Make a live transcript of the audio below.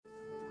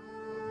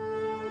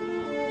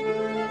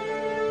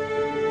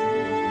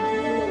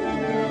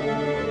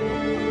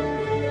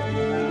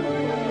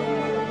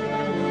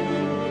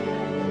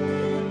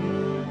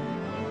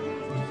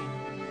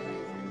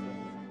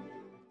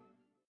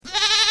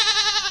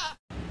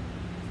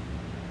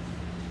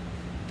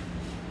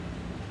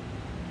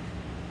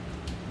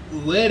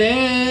With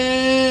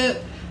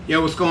it.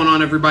 Yo, what's going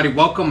on, everybody?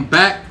 Welcome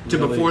back to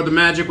Before the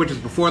Magic, which is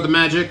Before the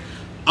Magic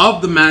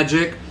of the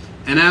Magic.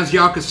 And as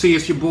y'all can see,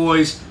 it's your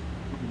boys.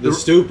 The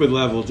stupid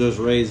level just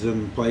raised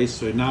in place,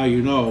 so now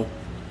you know.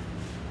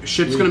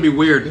 Shit's gonna be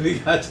weird. We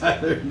got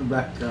Tyler in the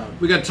background.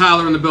 We got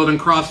Tyler in the building,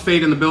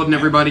 Crossfade in the building,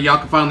 everybody. Y'all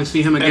can finally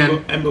see him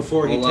again. And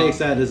before he takes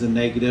that as a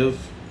negative,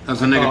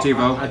 as a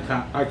negativo,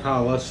 I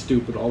call us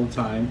stupid all the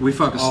time. We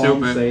fucking all stupid.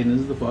 All I'm saying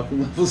is the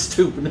fucking level of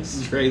stupidness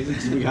is raising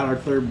because we got our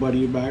third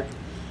buddy back.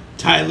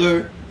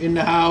 Tyler in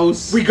the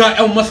house. We got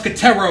El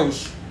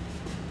Musketeros.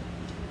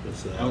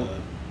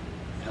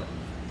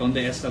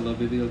 ¿Dónde está la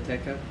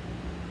biblioteca?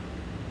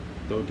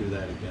 Don't do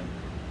that again.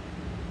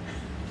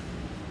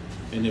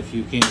 And if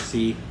you can't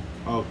see,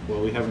 oh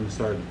well, we haven't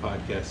started the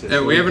podcast yet.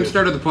 Yeah, we haven't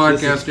started the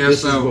podcast yet.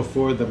 This is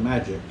Before the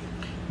Magic.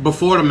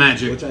 Before the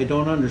Magic, which I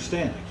don't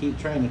understand. I keep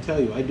trying to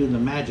tell you, I do the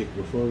magic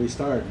before we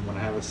start when I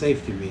have a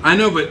safety meeting. I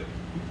know, but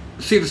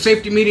see, the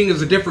safety meeting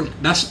is a different.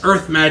 That's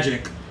Earth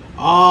magic.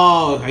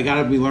 Oh, I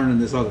gotta be learning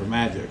this other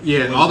magic.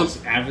 Yeah, all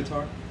this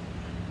Avatar.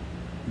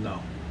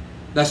 No,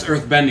 that's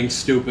Earth bending.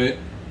 Stupid.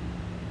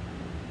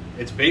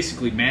 It's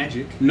basically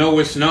magic. No,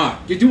 it's not.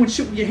 You're doing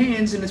shit with your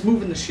hands and it's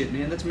moving the shit,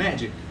 man. That's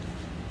magic.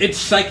 It's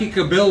psychic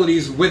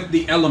abilities with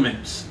the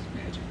elements.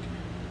 Magic.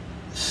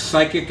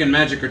 Psychic and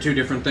magic are two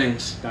different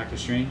things. Doctor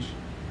Strange,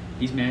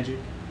 he's magic.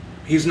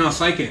 He's not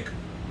psychic.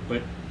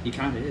 But he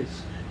kind of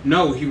is.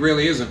 No, he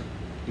really isn't.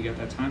 He got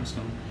that time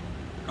stone.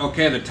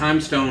 Okay, the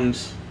time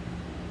stone's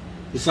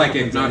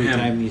psychic, not him.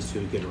 Every time these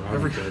two get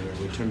around each other,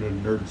 we turn to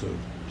nerd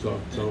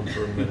zone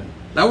for a minute.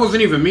 That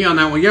wasn't even me on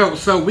that one. Yo,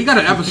 so we got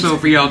an episode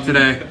for y'all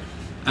today.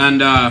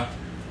 And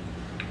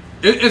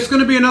it's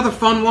going to be another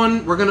fun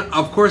one.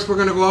 Of course, we're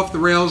going to go off the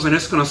rails, and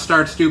it's going to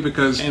start stupid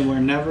because... And we're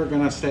never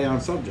going to stay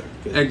on subject.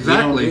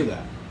 Exactly. We don't do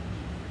that.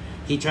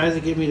 He tries to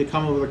get me to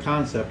come up with a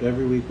concept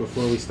every week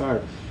before we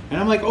start. And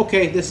I'm like,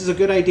 okay, this is a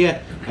good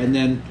idea. And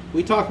then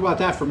we talk about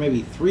that for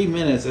maybe 3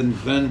 minutes, and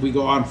then we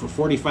go on for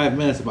 45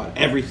 minutes about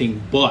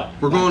everything but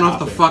we're going off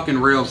the fucking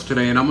rails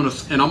today, and I'm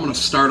gonna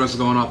start us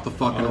going off the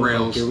fucking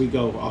rails. Here we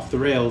go, off the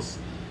rails.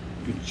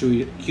 Should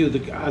we cue the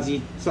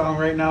Ozzy song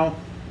right now?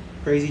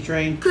 Crazy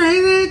Train?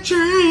 Crazy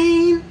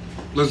Train!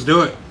 Let's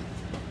do it.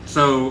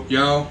 So,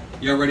 y'all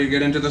ready to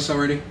get into this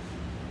already?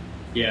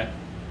 Yeah.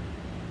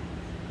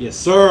 Yes,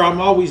 sir, I'm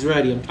always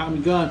ready. I'm Tommy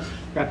Gunn.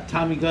 Got the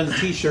Tommy Guns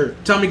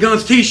t-shirt. Tommy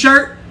Guns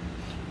t-shirt.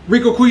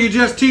 Rico Kuya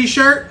Just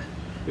t-shirt.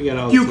 We got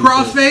all Hugh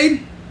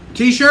Crossfade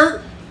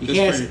t-shirt.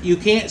 You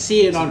can't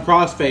see it on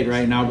Crossfade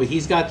right now, but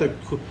he's got the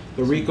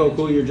Rico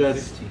Kuya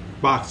Just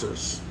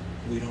boxers.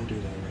 We don't do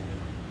that right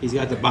now. He's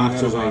got the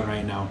boxers on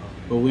right now,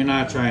 but we're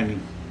not trying to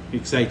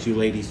excite you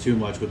ladies too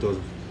much with those.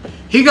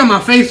 He got my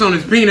face on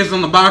his penis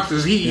on the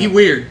boxers. He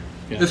weird.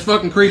 Yeah. It's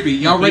fucking creepy.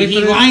 Y'all ready for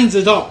this? He lines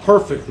it up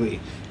perfectly.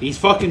 He's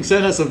fucking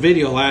sent us a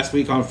video last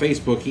week on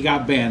Facebook. He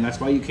got banned. That's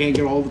why you can't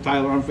get all the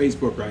Tyler on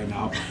Facebook right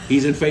now.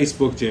 He's in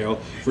Facebook jail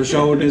for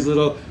showing his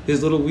little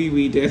wee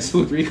wee dancing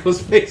with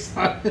Rico's face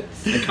on it.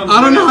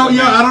 I don't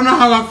know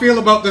how I feel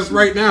about this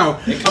right now.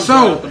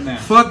 So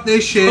fuck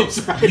this shit.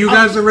 You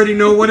guys already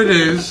know what it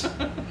is.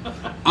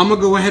 I'm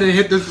gonna go ahead and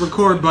hit this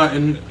record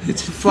button.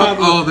 Fuck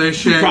all this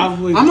shit.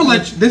 I'm gonna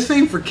let you, this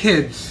ain't for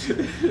kids.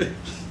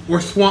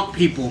 We're swamp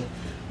people.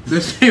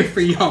 This ain't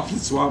for y'all.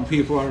 Swamp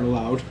people aren't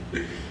allowed.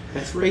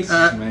 That's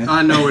racist, man.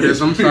 I know it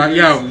is. I'm sorry.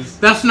 Yo,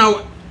 that's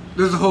no...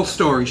 There's a whole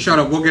story. Shut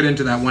up. We'll get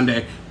into that one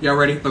day. Y'all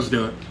ready? Let's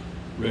do it.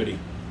 Ready.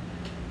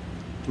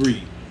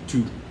 3,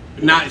 2...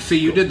 See,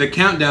 you did the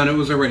countdown. It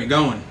was already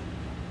going.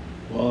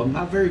 Well, I'm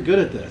not very good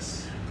at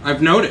this.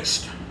 I've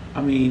noticed.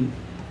 I mean,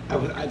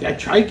 I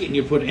tried getting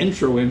you to put an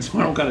intro in so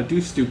I don't gotta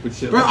do stupid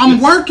shit. Bro, I'm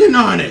working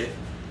on it.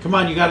 Come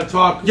on, you gotta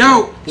talk.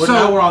 Yo,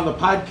 now we're on the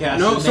podcast.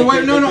 No, so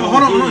wait, no,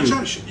 hold on.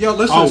 Yo,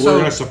 listen. Oh, we're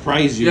gonna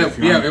surprise you if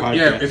you're on the podcast.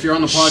 Yeah, if you're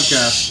on the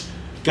podcast.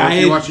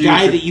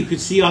 Guy that you could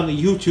see on the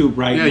YouTube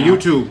right now. Yeah,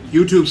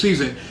 YouTube sees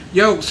it.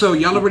 Yo, so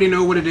y'all already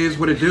know what it is,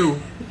 what it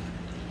do.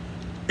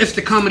 It's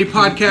the comedy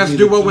podcast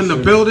duo in the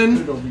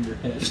building.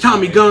 It's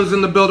Tommy Guns in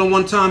the building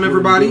one time,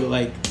 everybody.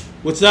 Like,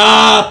 what's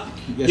up?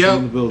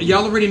 Yo,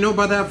 y'all already know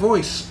by that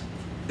voice.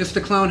 It's the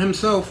clown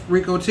himself,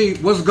 Rico T.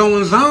 What's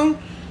going on?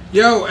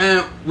 Yo,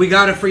 and we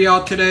got it for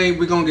y'all today.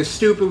 We're gonna get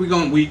stupid.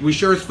 We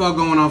sure as fuck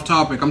going off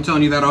topic. I'm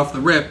telling you that off the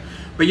rip.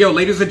 But yo,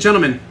 ladies and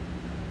gentlemen,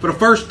 for the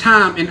first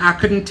time, and I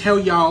couldn't tell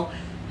y'all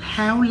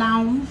how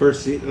long.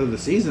 First of the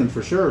season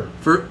for sure.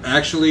 First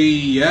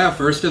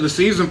of the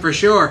season for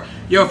sure.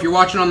 Yo, if you're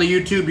watching on the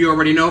YouTube, you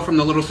already know from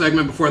the little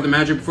segment before the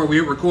magic, before we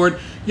hit record.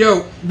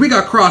 Yo, we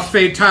got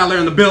Crossfade Tyler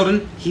in the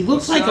building. He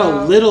looks like a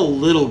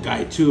little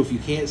guy too. If you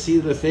can't see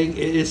the thing,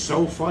 it is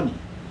so funny.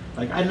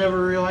 Like, I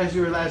never realized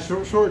you were that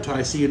short till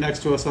I see you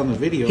next to us on the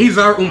video. He's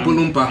our Oompa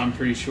Loompa. I'm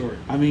pretty short.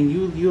 I mean,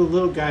 you a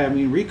little guy. I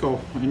mean,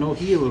 Rico, I know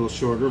he a little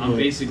shorter. I'm but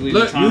basically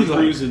the Tom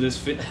Cruise of this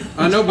fit.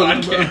 I know,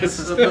 but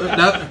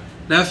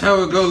that's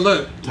how it go.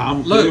 Look,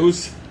 Tom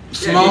Cruise,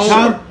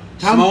 small,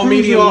 small,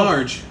 medium,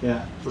 large.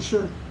 Yeah, for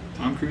sure.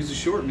 Tom Cruise is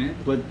short, man.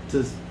 But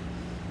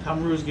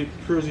Tom Cruise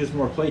gets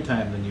more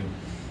playtime than you,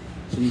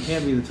 so you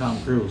can't be the Tom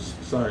Cruise.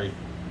 Sorry.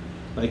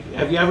 Like,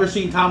 have you ever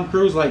seen Tom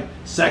Cruise like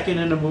second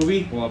in a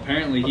movie? Well,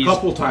 apparently A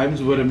couple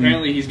times, but I mean,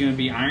 apparently he's going to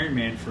be Iron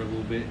Man for a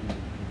little bit. And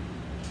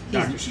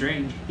Doctor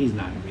Strange. he's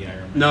not gonna be Iron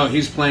Man. No,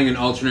 he's playing an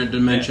alternate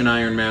dimension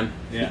Iron Man.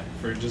 Yeah,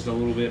 for just a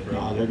little bit, bro.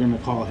 No, they're gonna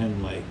call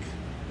him like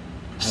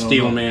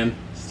Steel Man.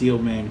 Steel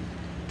Man,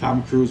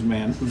 Tom Cruise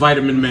Man,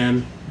 Vitamin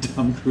Man.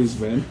 Tom Cruise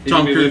Man. He's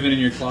Tom gonna be Cruise. living in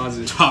your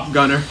closet. Top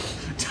Gunner.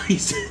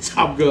 He's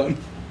Top Gun.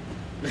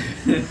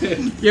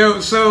 Yo,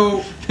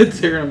 so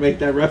They're gonna make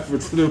that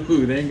reference to the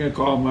movie. They ain't gonna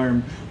call him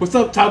Iron. What's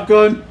up, Top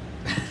Gun?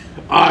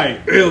 I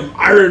am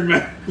Iron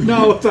Man.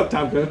 No, what's up,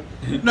 Top Gun?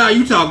 nah,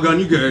 you Top Gun,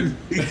 you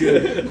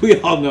good. We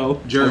all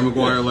know. Jerry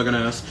Maguire looking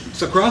ass.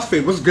 So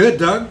CrossFit, what's good,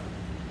 Doug?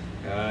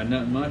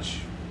 Nothing much.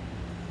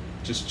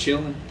 Just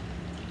chilling.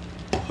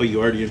 Oh,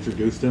 you already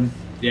introduced him?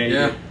 Yeah,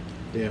 Yeah.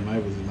 Damn, I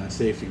was in my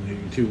safety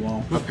meeting too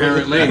long.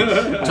 Apparently. I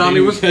Tommy,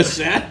 didn't what's catch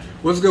that?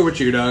 what's good with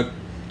you, Doug?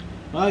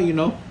 You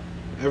know,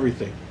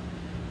 everything.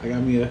 I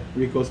got me a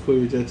Rico's Cool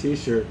Your Jet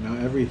t-shirt. Now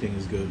everything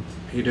is good.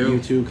 You do? You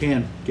too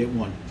can get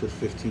one for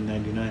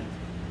 $15.99.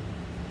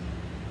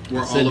 We're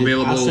I'll all send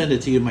available. I'll send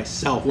it to you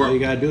myself. We're- All you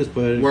gotta do is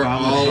put it in We're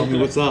comments. all Tell me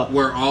what's up.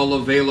 Where all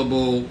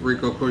available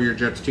Rico Cool Your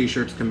Jets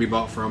t-shirts can be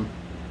bought from.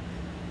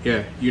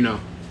 Yeah, you know.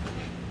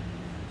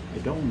 I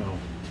don't know.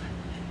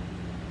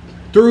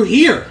 Through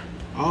here.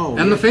 Oh,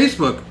 And the yeah.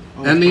 Facebook.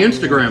 Oh, and the it's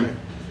probably right Instagram. there.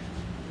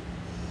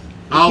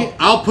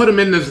 I'll put them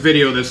in this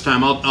video this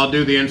time. I'll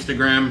do the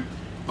Instagram,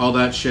 all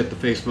that shit, the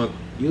Facebook.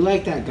 You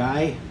like that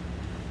guy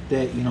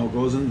that, you know,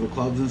 goes into the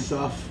clubs and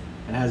stuff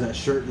and has that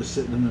shirt just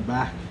sitting in the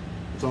back?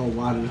 It's all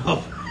wadded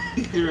up.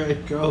 You're ready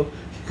to go. You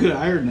could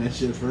iron that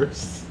shit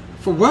first.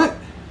 For what?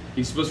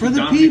 He's supposed For to be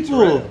the Dominic people.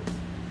 Toretto.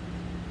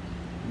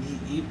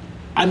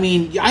 I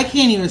mean, I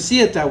can't even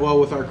see it that well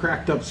with our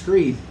cracked up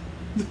screen.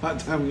 By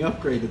the time we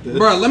upgraded this.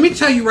 Bro, let me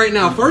tell you right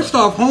now. First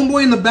off,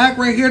 homeboy in the back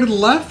right here to the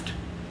left,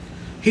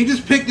 he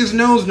just picked his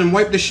nose and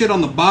wiped the shit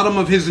on the bottom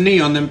of his knee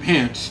on them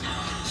pants.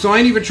 So I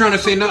ain't even trying to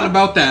say nothing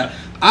about that.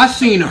 I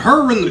seen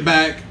her in the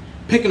back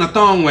picking a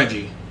thong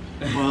wedgie.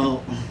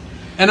 Well,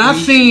 And I've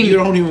seen... You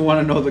don't even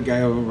want to know the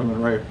guy over in the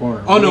right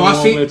corner. Oh, no, We I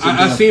won't seen- let you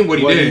I know seen what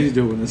he did. He's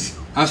doing this.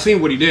 I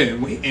seen what he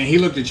did. And he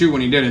looked at you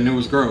when he did it, and it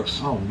was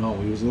gross. Oh no,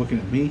 he was looking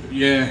at me.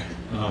 Yeah.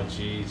 Oh,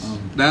 jeez.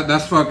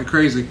 That's fucking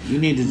crazy. You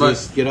need to But-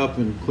 just get up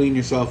and clean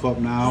yourself up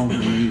now,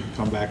 and then you can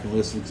come back and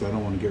listen because I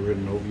don't want to get rid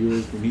of no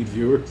viewers. We need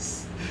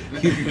viewers.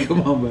 You can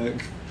come on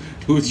back.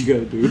 Do what you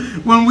gotta do.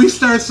 When we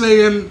start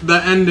saying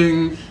the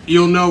ending,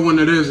 you'll know when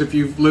it is if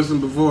you've listened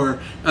before.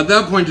 At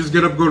that point, just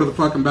get up, go to the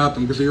fucking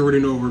bathroom because you already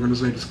know what we're gonna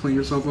say. Just clean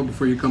yourself up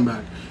before you come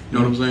back. You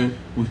know what I'm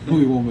saying?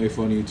 We won't make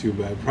fun of you too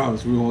bad.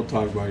 Promise. We won't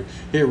talk about it.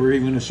 Here, we're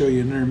even gonna show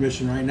you an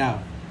intermission right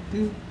now.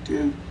 Do,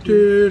 do,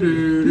 Do,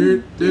 do,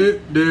 do,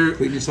 do, do.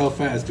 Clean yourself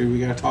fast, dude. We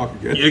gotta talk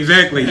again.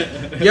 Exactly.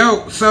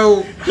 Yo,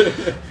 so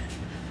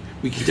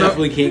We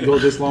definitely can't go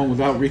this long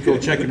without Rico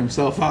checking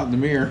himself out in the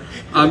mirror.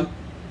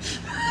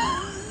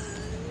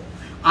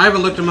 I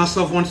haven't looked at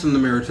myself once in the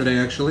mirror today.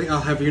 Actually,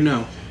 I'll have you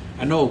know.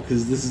 I know,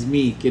 because this is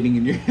me getting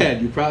in your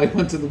head. You probably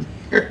went to the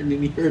mirror and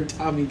then you heard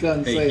Tommy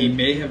Gunn Hey, say, he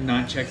may have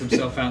not checked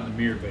himself out in the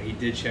mirror, but he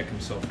did check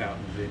himself out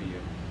in the video.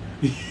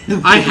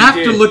 I have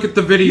to did. look at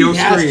the video he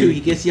has to. screen. He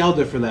gets yelled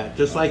at for that.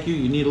 Just like you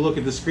need to look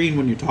at the screen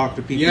when you talk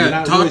to people. Yeah, You're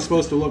not talk- really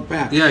supposed to look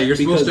back. Yeah, you're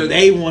because supposed to-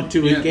 they want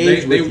to Yeah,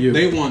 engage with you.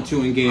 They want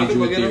to engage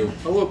with you.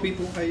 Hello,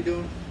 people. How you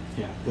doing?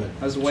 Yeah, good.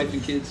 How's the wife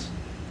and kids?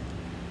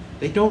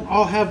 They don't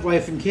all have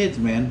wife and kids,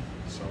 man.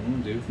 Some of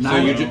them do.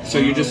 No. So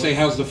you just say,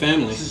 "How's the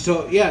family?"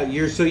 So yeah,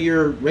 you're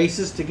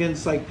racist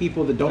against like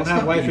people that don't That's have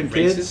not wife being and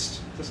kids. racist.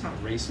 That's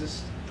not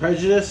racist.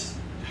 Prejudice.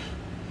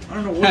 I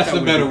don't know what That's that a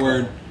would better be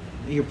word. called.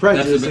 You're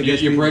prejudiced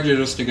against You're people.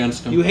 prejudiced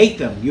against them. You hate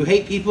them. You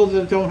hate people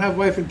that don't have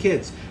wife and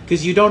kids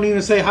because you don't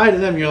even say hi to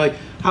them. You're like,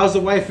 "How's the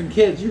wife and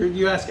kids?"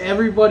 You ask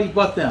everybody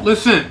but them.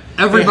 Listen, Hey,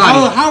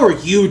 everybody. how are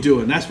you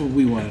doing? That's what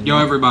we want to know.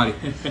 Yo, everybody.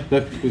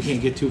 Look, we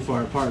can't get too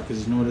far apart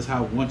because you notice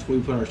how once we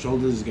put our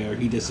shoulders together,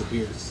 he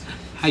disappears.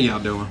 How y'all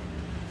doing?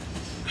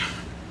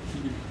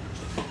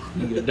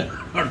 You get down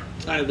on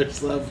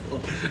Tyler's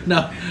level.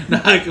 Now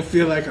I can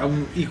feel like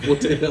I'm equal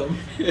to him.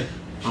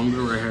 I'm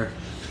good right here.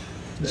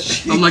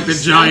 I'm like the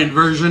giant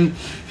version.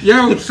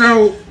 Yo,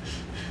 so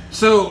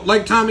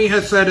like Tommy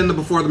has said in the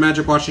Before the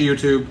Magic Watch of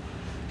YouTube,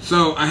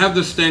 so I have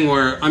this thing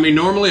where, I mean,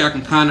 normally I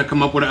can kind of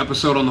come up with an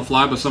episode on the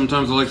fly, but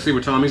sometimes I like to see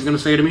what Tommy's going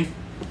to say to me.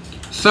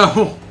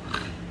 So,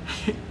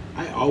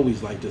 I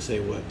always like to see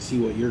what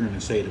you're going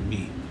to say to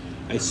me.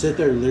 I sit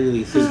there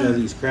literally think of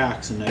these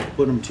cracks and I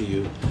put them to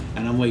you,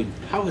 and I'm waiting.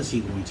 How is he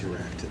going to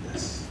react to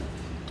this?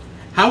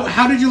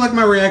 how did you like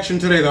my reaction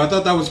today, though? I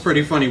thought that was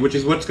pretty funny, which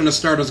is what's going to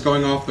start us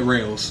going off the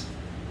rails.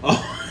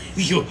 Oh,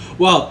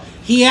 well,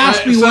 he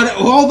asked me so- what.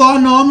 Hold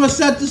on, no, I'm gonna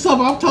set this up.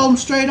 I'll tell him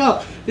straight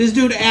up. This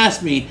dude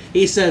asked me.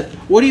 He said,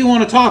 "What do you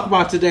want to talk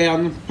about today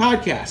on the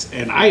podcast?"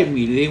 And I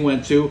immediately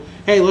went to,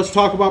 "Hey, let's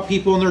talk about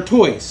people and their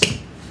toys."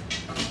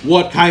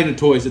 What kind of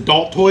toys?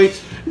 Adult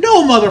toys?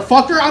 No,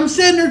 motherfucker. I'm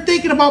sitting there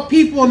thinking about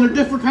people and their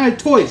different kind of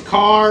toys,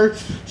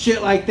 cars,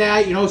 shit like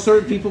that. You know,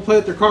 certain people play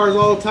with their cars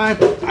all the time.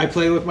 I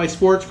play with my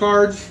sports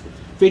cards.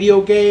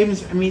 video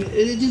games. I mean,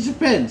 it just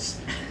depends.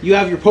 You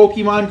have your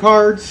Pokemon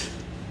cards.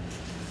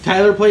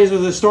 Tyler plays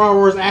with a Star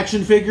Wars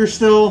action figure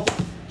still. I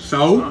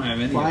So, don't have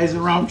any. Flies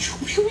around.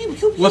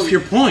 what's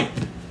your point?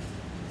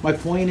 My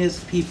point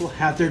is, people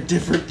have their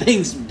different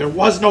things. There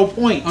was no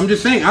point. I'm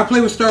just saying, I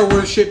play with Star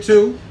Wars shit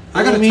too.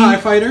 I got a I mean- TIE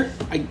fighter.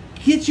 I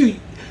get you.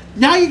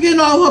 Now you're getting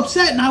all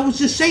upset, and I was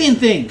just saying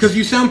things. Because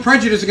you sound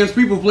prejudiced against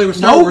people who play with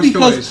Star No, Wars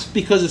toys.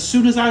 because as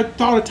soon as I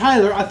thought of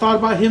Tyler, I thought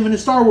about him and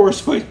his Star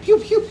Wars toys. Pew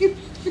pew pew.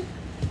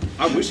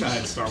 I wish I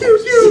had Star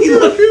Wars.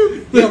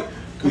 Yo,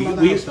 come by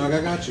the we- house, dog.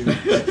 I got you.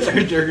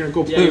 They're gonna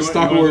go Yeah, play you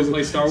Star wanna Wars.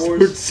 play Star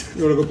Wars?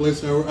 You want to go play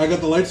Star Wars? I got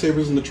the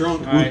lightsabers in the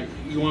trunk. All right,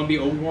 you want to be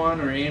Obi-Wan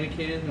or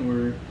Anakin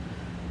or?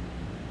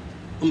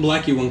 I'm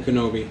Blackie One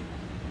Kenobi.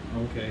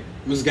 Okay,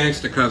 I'm his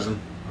gangster cousin.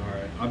 all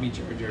right, I'll be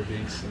Jar Jar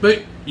Binks.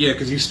 But, yeah,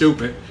 because you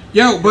stupid.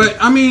 Yo, but,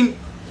 I mean,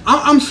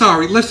 I'm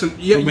sorry. Listen,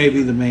 Who may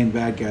be the main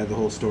bad guy of the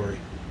whole story?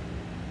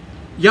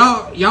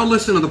 y'all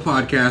listen to the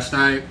podcast.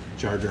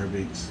 Jar Jar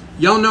Binks.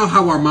 Y'all know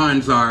how our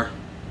minds are.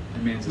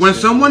 That man's a When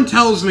Sith someone Lord.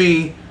 tells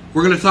me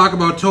we're going to talk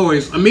about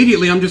toys,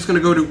 immediately I'm just going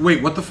to go to,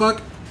 wait, what the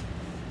fuck?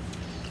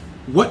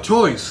 What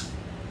toys?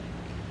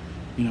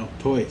 You know,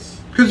 toys.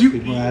 Because you,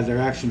 People had their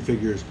action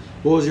figures.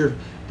 What was your...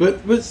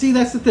 But see,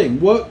 that's the thing.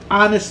 What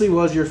honestly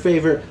was your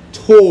favorite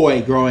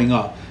toy growing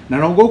up?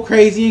 Now, don't go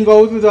crazy and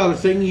go with the other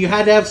thing. You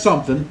had to have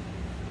something.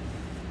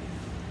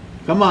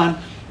 Come on.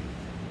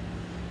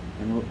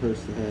 I know it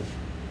hurts the head.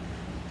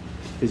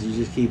 Because you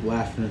just keep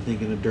laughing and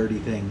thinking of dirty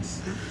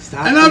things.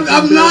 Stop. and I'm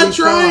thinking not dirty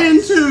trying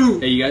thoughts. to.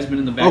 Hey, you guys been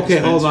in the back? Okay,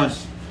 of hold on.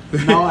 Spencer's?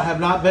 No, I have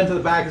not been to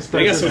the back of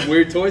They got Spencer's. some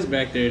weird toys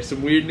back there.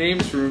 Some weird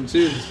names for them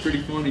too. It's pretty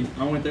funny.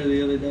 I went there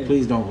the other day.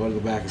 Please don't go to the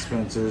back of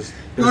Spencer's.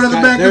 Go to the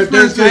back of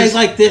There's Spencer's. guys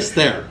like this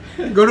there.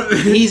 Go to.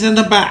 He's in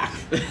the back.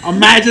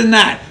 Imagine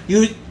that.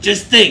 You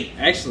just think.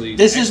 Actually,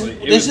 This is-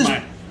 it this was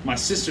is- my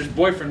sister's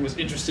boyfriend was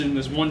interested in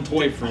this one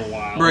toy for a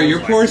while. Bro, I was your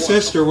like, poor what?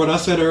 sister, what I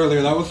said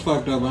earlier, that was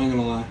fucked up, I ain't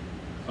gonna lie.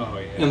 Oh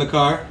yeah. In the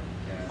car?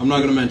 Yeah. I'm not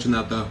gonna mention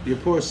that though. Your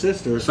poor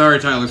sister. Sorry,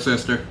 Tyler's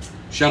sister.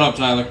 Shut up,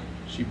 Tyler.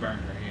 She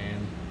burned her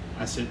hand.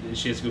 I said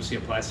she has to go see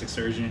a plastic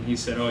surgeon. And he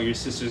said, "Oh, your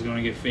sister's going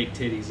to get fake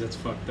titties. That's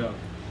fucked up."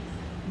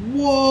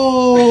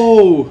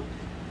 Whoa!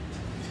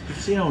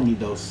 She don't need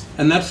those.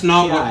 And that's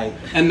not Yeah. what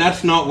and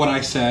that's not what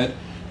I said.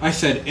 I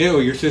said, ew,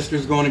 your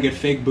sister's going to get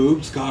fake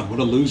boobs? God, what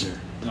a loser.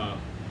 No.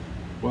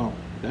 Well,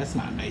 that's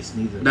not nice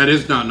neither. That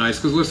is not nice,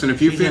 because listen,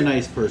 if you She's feel a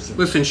nice person.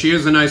 listen, she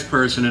is a nice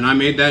person, and I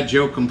made that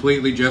joke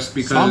completely just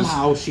because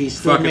Somehow she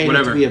still fuck it, made it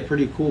whatever. to be a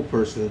pretty cool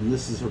person, and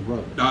this is her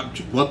brother.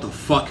 What the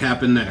fuck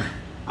happened there?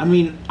 I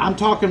mean, I'm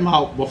talking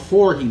about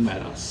before he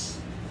met us.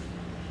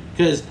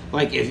 Because,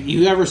 like, if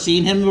you ever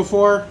seen him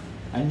before,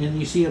 and then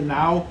you see him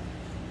now,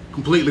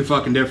 Completely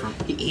fucking different.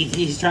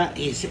 he's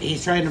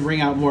trying to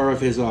bring out more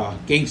of his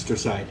gangster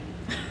side.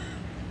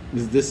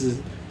 This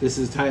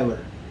is Tyler,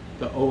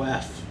 the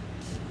OF.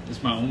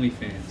 It's my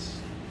OnlyFans.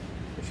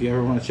 If you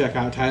ever want to check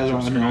out Tyler on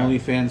the Subscribe.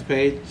 OnlyFans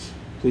page,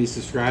 please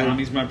subscribe.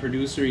 Tommy's my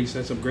producer. He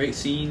sets up great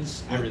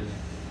scenes. Everything.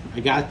 I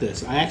got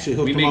this. I actually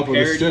hooked We him make up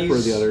with a stripper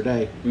parodies. the other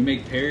day. We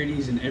make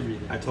parodies and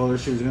everything. I told her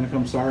she was going to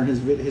come star in his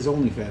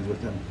OnlyFans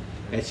with him.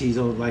 And she's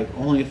like,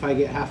 only if I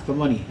get half the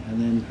money.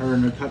 And then her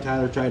and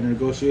Tyler tried to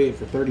negotiate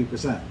for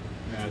 30%.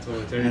 Yeah, I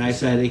told her 30%. And I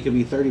said it could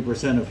be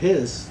 30% of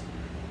his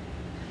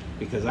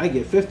because I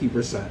get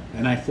 50%.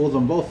 And I fooled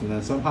them both. And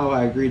then somehow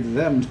I agreed to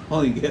them to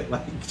only get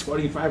like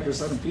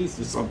 25% a piece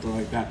or something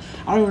like that.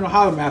 I don't even know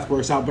how the math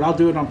works out, but I'll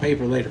do it on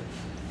paper later.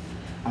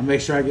 I'll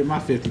make sure I get my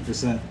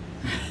 50%.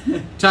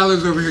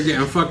 Tyler's over here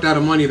getting fucked out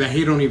of money that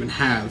he don't even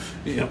have.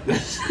 Yep.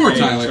 Poor Hey,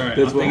 Tyler. Sorry, That's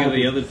I'm what thinking of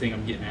the happened. other thing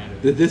I'm getting out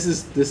of it. This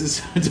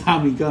is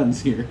Tommy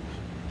Guns here.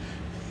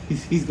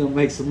 He's gonna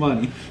make some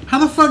money How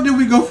the fuck did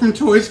we go from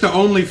toys to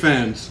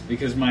OnlyFans?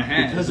 Because my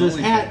hat because is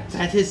his hat.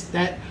 OnlyFans.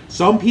 That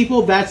some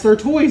people that's their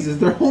toys is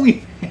their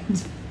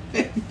OnlyFans.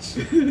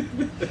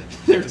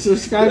 They're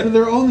subscribed to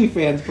their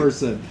OnlyFans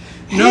person.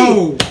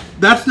 No,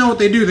 that's not what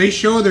they do. They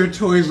show their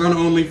toys on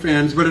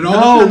OnlyFans, but it all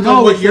No, depends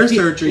on what it's you're the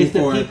searching it's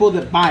for. the people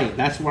that buy it.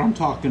 That's what I'm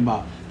talking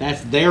about.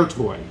 That's their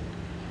toy.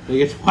 They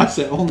get to watch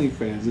that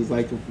OnlyFans. It's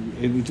like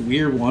it's a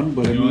weird one,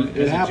 but You I know mean, what?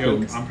 it As a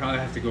happens. joke, I'm probably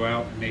have to go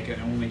out and make an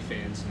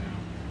OnlyFans now.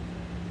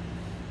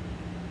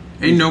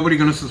 Ain't nobody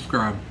gonna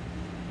subscribe.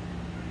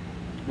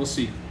 We'll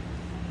see.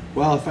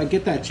 Well, if I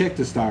get that chick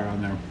to star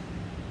on there,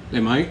 They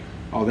might.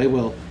 oh, they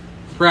will.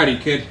 Proud of you,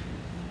 kid.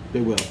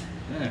 They will.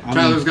 Yeah. I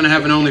Tyler's mean, gonna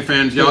have an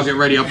OnlyFans. Y'all get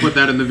ready. I'll put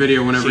that in the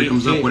video whenever he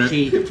comes up with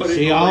it. Put it in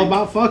She the all link.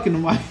 about fucking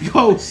them like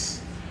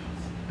ghosts.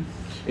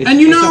 And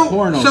you it's a know,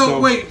 porno,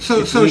 so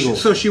it's legal.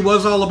 so she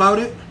was all about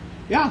it.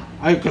 Yeah,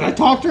 I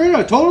talked to her.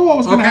 I told her what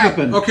was going to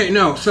happen. Okay,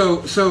 no. So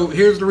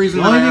here's the reason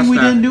The that I only thing asked we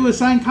that. didn't do is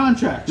sign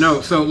contracts.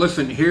 No, so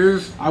listen.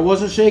 Here's I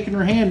wasn't shaking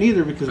her hand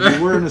either because we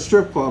were in a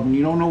strip club and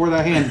you don't know where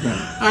that hand's been.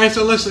 all right.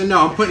 So listen.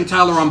 No, I'm putting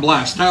Tyler on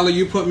blast. Tyler,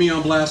 you put me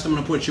on blast. I'm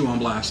gonna put you on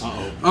blast.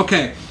 Uh-oh.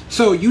 Okay.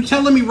 So you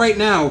telling me right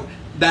now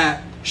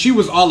that she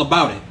was all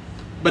about it,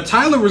 but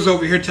Tyler was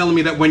over here telling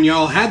me that when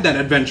y'all had that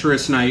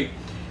adventurous night,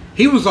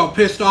 he was all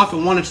pissed off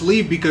and wanted to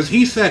leave because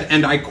he said,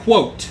 and I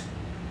quote,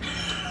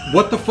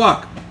 "What the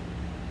fuck?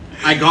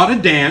 I got a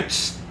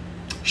dance.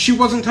 She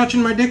wasn't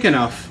touching my dick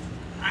enough.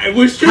 I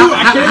was true.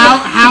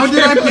 How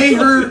did I pay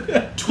her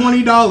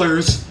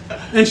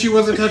 $20 and she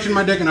wasn't touching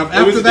my dick enough?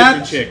 It was After a that,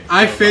 different chick.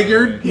 I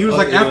figured, he was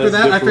like, yeah, after it's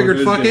that, I different. figured, It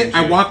was fuck it. different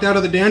I chick. walked out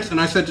of the dance and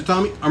I said to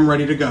Tommy, I'm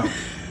ready to go.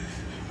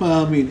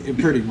 Well, I mean, it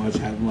pretty much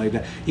happened like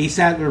that. He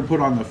sat there and put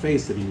on the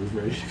face that he was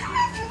ready to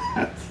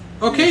go.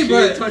 Okay, She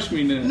didn't but touch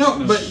me.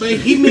 no, but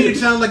he made it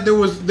sound like there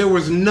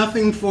was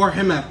nothing for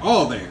him at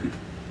all there.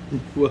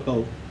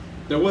 Well,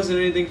 there wasn't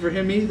anything for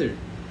him either.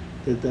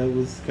 that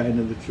was kind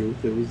of the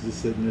truth. It was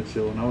just sitting there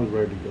chilling. I was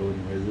ready to go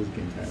anyways. It was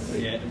getting kind of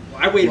late. Yeah,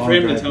 I waited for Long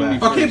him to drive tell me.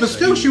 back. Okay, but first,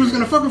 still, she was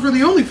gonna fuck her for the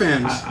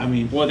OnlyFans. I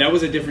mean, Well, that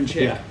was a different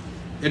chick. yeah.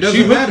 It doesn't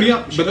She hooked matter. me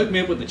up. She hooked me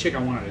up with the chick I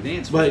wanted to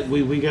dance with. But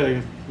we're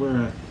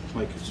gonna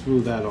like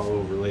smooth that all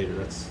over later.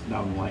 That's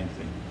down the line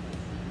thing.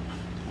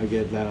 I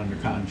get that under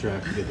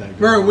contract and get that.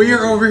 Bro, going. we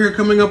are over here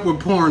coming up with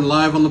porn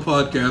live on the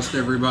podcast,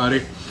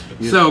 everybody.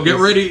 Yeah, So get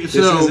this- ready. This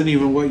So isn't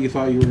even what you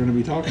thought you were going to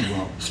be talking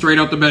about. straight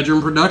out the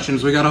bedroom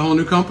productions, we got a whole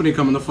new company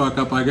coming the fuck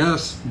up, I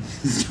guess.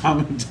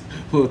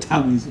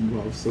 Tommy's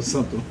involved, so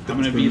something. I'm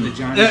gonna be the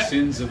Johnny Yeah.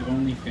 Sins of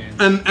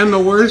OnlyFans. And the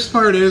worst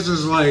part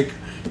is like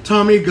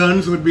Tommy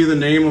Guns would be the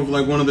name of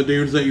like one of the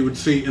dudes that you would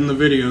see in the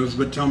videos,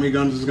 but Tommy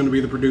Guns is going to be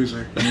the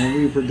producer. I'm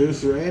be a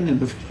producer and in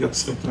the video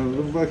sometimes.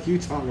 What the fuck you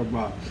talking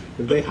about?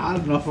 If they hot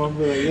enough, I'll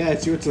be like, yeah,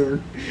 it's your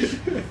turn.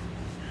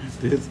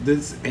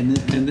 This and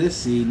this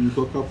scene, you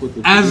hook up with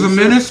the As a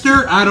producer.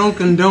 minister, I don't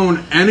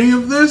condone any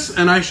of this,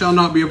 and I shall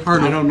not be a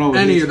part I of don't know what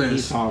any he's, of he's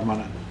this. talking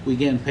about. We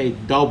getting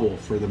paid double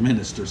for the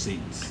minister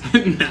scenes.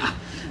 Nah.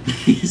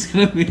 He's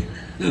gonna be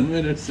the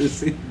minister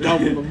scene,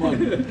 double the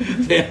money.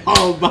 They're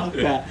all about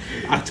that.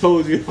 I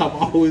told you, I'm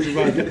always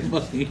about that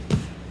money.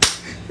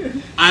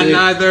 I See,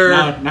 neither.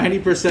 Now,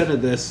 90%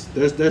 of this,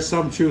 there's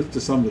some truth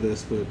to some of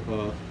this, but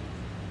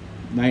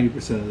 90%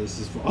 of this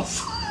is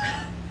false.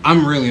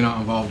 I'm really not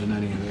involved in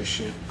any of this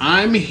shit.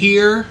 I'm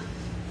here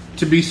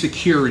to be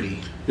security.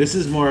 This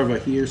is more of a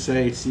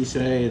hearsay,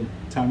 say, and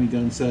Tommy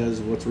Gunn says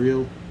what's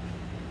real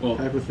Well,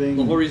 type of thing.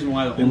 the whole reason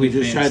why the And we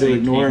just OnlyFans try to thing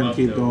ignore came and up,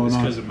 keep though, going is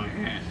on. because of my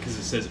hat, because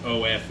it says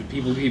OF, and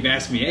people keep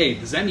asking me, "Hey,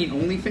 does that mean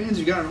OnlyFans?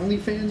 You got an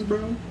OnlyFans,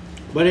 bro?"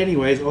 But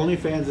anyways,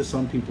 OnlyFans is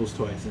some people's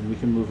toys, and we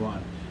can move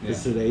on.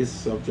 Because Yeah. today's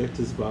subject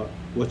is about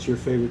what's your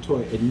favorite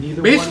toy, and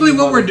neither Basically,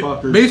 one what of you we're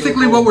motherfuckers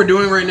basically took what home. we're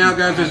doing right now,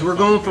 guys, is we're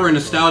going for a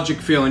nostalgic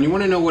feeling. You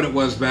want to know what it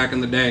was back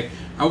in the day?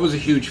 I was a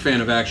huge fan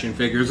of action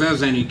figures,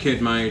 as any kid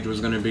my age was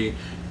going to be.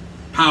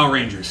 Power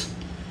Rangers.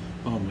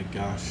 Oh my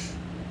gosh.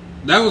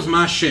 That was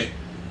my shit.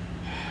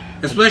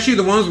 Especially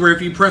the ones where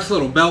if you press a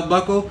little belt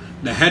buckle,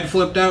 the head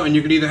flipped out, and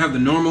you could either have the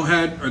normal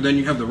head or then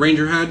you have the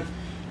Ranger head.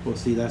 Well,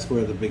 see, that's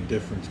where the big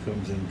difference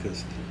comes in,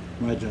 because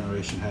my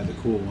generation had the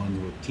cool ones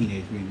with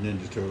Teenage Mutant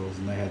Ninja Turtles,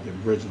 and they had the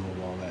original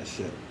of all that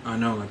shit. I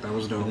know, like that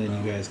was dope. And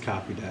then though. you guys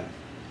copied that.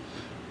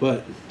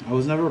 But I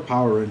was never a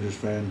Power Rangers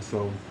fan,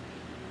 so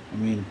I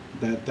mean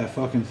that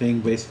fucking thing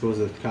basically was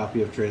a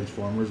copy of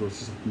Transformers, which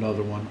is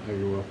another one I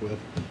grew up with,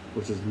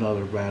 which is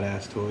another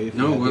badass toy. If you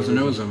No, it had the wasn't.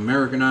 It was original- an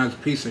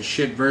Americanized piece of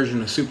shit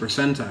version of Super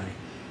Sentai.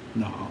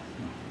 No,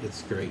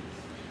 it's great.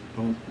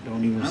 Don't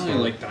even I only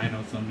start. like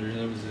Dino Thunder.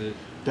 That was it.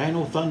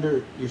 Dino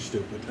Thunder. You're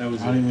stupid. That was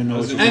I don't it. even know That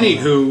what was you're it. talking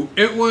about. Anywho,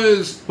 it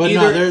was But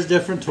either. no, there's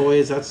different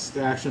toys. That's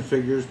the action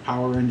figures,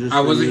 Power Rangers. I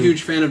for was a you.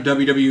 huge fan of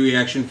WWE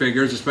action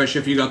figures, especially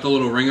if you got the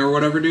little ring or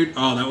whatever, dude.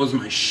 Oh, that was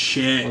my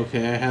shit. Okay,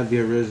 I had the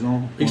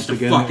original. Used to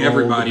Once again, fuck the old,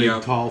 everybody the big,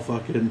 up. tall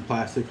fucking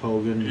plastic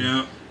Hogan. and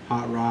Yeah.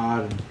 Hot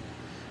Rod. And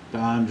the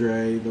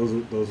Andre. Those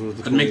were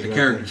the. I'd make toys the back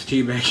characters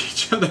teabag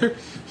each other. then.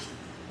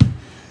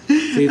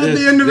 See, at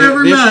the end of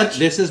every match.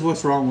 This is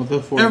what's wrong with the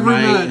Every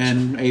Fortnite match.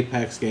 and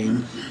Apex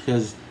game,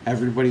 because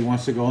everybody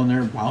wants to go in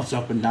there and bounce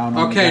up and down.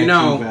 On Okay, the guy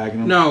no, teabagging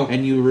them, no.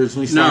 And you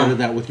originally No. started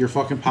that with your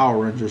fucking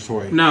Power Rangers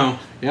toy. No.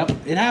 Yep,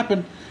 it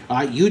happened.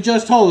 You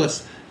just told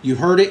us. You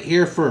heard it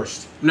here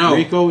first. No.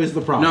 Rico is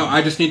the problem. No,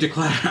 I just need to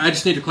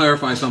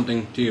clarify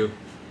something to you.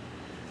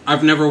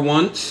 I've never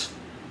once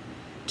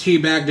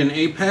teabagged in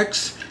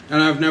Apex,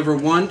 and I've never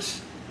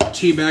once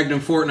teabagged in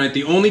Fortnite.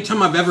 The only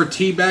time I've ever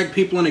teabagged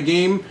people in a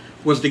game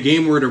was the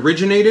game where it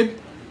originated,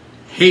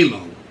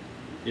 Halo.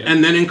 Yeah.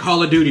 And then in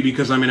Call of Duty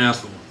because I'm an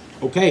asshole.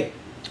 Okay,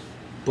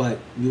 but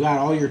you got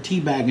all your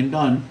teabagging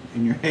done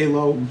in your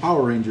Halo and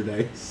Power Ranger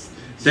days.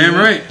 So Damn you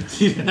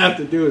right. You didn't have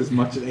to do as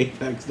much in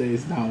Apex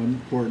days now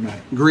in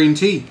Fortnite. Green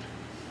tea.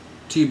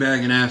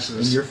 Teabagging And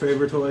asses. your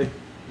favorite toy?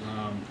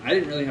 I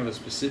didn't really have a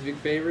specific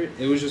favorite.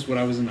 It was just what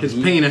I was in the His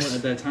mood penis. for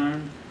at that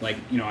time. Like,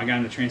 you know, I got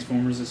into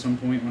Transformers at some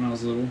point when I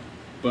was little.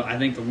 But I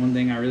think the one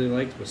thing I really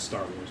liked was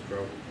Star Wars,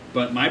 bro.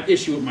 But my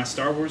issue with my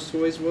Star Wars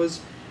toys was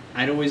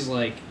I'd always,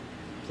 like,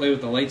 play with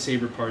the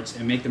lightsaber parts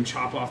and make them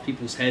chop off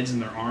people's heads and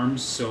their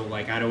arms. So,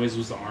 like, I'd always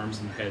lose the arms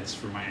and the heads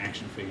for my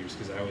action figures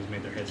because I always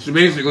made their heads. So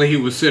basically, he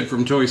was Sid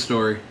from Toy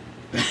Story.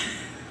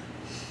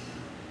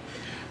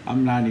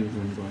 I'm not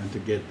even going to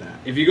get that.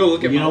 If you go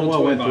look at You my know old what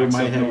toy went through box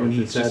my up head north, when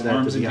he it's said just that,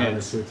 arms to be and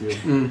honest heads.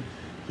 with you?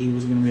 He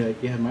was going to be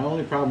like, yeah, my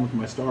only problem with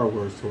my Star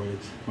Wars toys,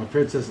 my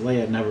Princess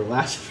Leia never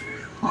lasted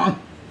very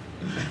long.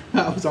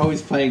 I was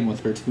always playing with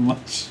her too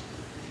much.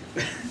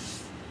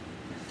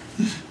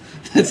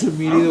 That's I don't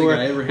immediately think where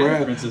I ever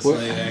had a Princess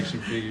Leia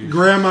action figure.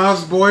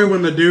 Grandma's boy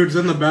when the dude's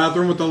in the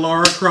bathroom with the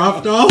Lara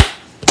Croft doll.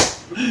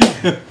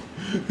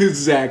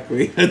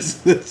 Exactly.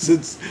 That's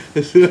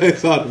what I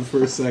thought of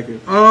for a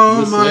second.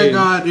 Oh Just my saying.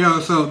 god, yo!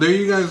 So there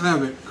you guys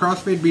have it.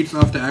 Crossfade beats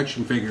off to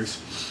action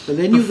figures. But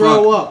then The you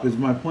grow fuck? up, is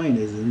my point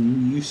is,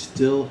 and you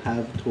still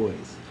have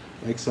toys.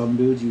 Like some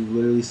dudes you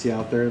literally see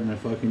out there and they're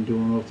fucking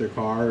doing it with their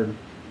car and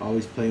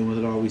always playing with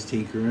it, always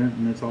tinkering it,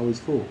 and it's always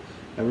cool.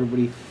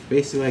 Everybody,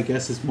 basically, I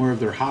guess it's more of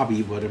their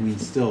hobby, but I mean,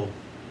 still.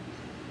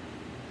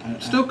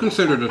 Still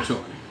considered a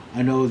toy.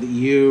 I know that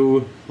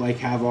you like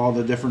have all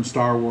the different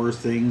Star Wars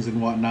things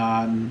and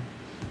whatnot, and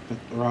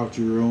throughout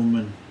your room,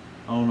 and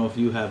I don't know if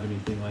you have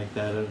anything like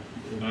that. I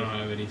don't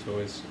have any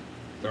toys.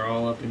 They're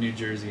all up in New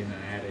Jersey in the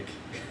attic.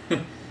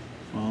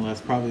 Well,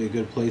 that's probably a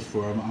good place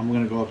for them. I'm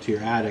gonna go up to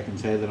your attic and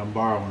say that I'm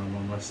borrowing them.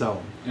 I'm gonna sell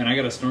them. And I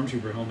got a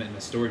Stormtrooper helmet in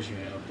the storage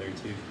unit up there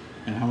too.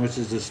 And how much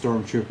is the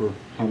Stormtrooper It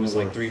helmet was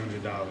like worth?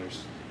 $300.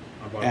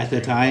 I bought At it the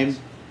for $300. time?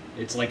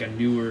 It's like a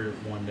newer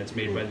one that's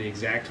made by the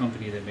exact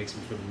company that makes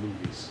them for the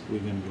movies. We're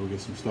gonna go get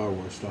some Star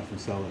Wars stuff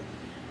and sell it.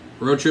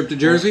 Road trip to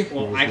Jersey.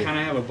 Well, I kind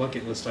of have a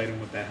bucket list item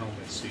with that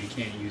helmet, so you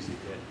can't use it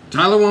yet.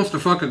 Tyler wants to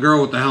fuck a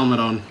girl with the helmet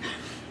on.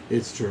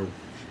 It's true.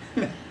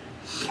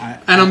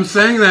 And I'm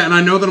saying that, and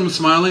I know that I'm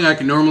smiling. I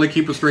can normally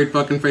keep a straight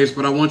fucking face,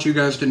 but I want you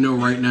guys to know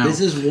right now. This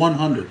is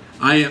 100.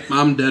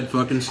 I'm dead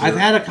fucking serious. I've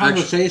had a Actually,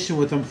 conversation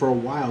with him for a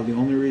while. The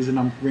only reason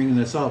I'm bringing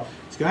this up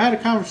is because I had a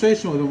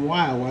conversation with him a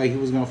while why he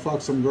was gonna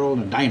fuck some girl in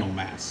a dino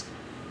mask.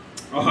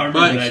 Oh, I remember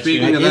But that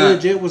speaking shit. Like of it that-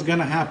 legit was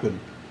gonna happen.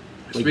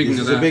 Like, Speaking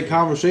this of is a that- big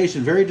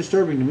conversation, very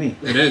disturbing to me.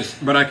 it is,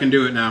 but I can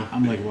do it now.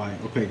 I'm like, why?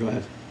 Okay, go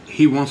ahead.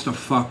 He wants to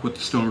fuck with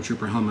the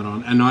Stormtrooper helmet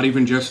on, and not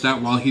even just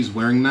that. While he's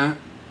wearing that,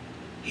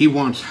 he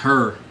wants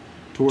her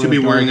to be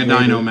the wearing a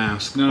Darth dino Vader.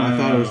 mask. No, I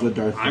thought it was the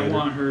Darth I Vader.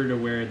 want her to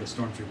wear the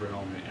Stormtrooper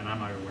helmet, and I'm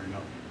not gonna wear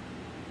nothing.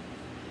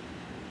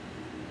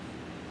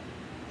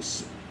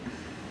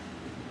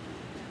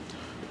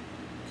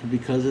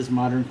 Because it's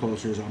modern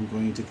cultures, I'm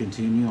going to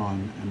continue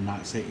on and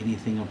not say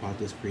anything about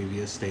this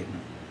previous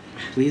statement.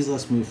 Please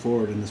let's move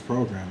forward in this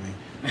programming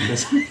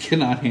because I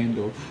cannot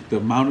handle the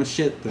amount of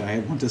shit that I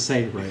want to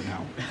say right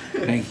now.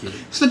 Thank you.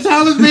 So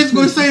Tyler's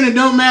basically saying it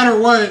don't matter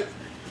what.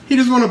 He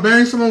just want to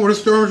bang someone with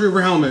a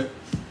Stormtrooper helmet.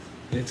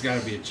 It's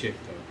got to be a chick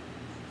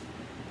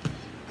though.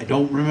 I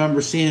don't remember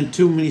seeing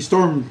too many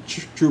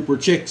stormtrooper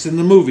chicks in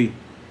the movie.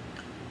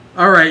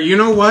 All right, you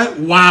know what?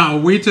 Wow,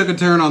 we took a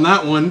turn on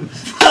that one.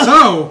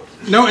 So,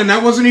 no, and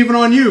that wasn't even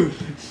on you.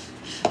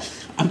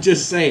 I'm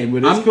just saying,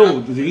 but it's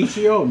cool. To each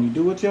your own. You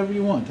do whatever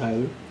you want,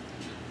 Tyler.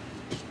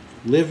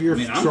 Live your I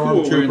mean, I'm cool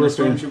wearing the stormtrooper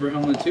fan. Stormtrooper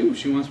helmet too. If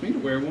she wants me to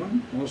wear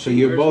one. Well, So she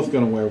you're wears both one.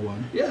 gonna wear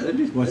one. Yeah, that'd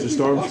be, Once the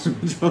that'd be awesome.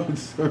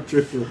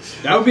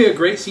 stormtrooper. That would be a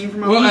great scene for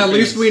my Well, at OnlyFans.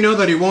 least we know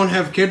that he won't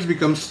have kids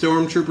because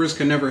Stormtroopers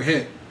can never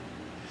hit.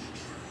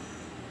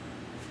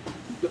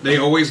 They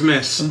always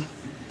miss.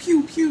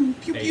 Pew pew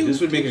pew Hey, pew.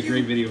 this would make pew, a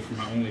great video for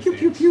my OnlyFans. pew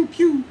pew pew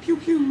pew pew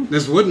pew.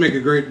 This would make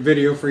a great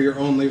video for your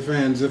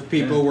OnlyFans if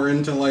people Yeah. were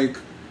into, like,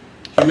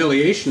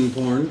 humiliation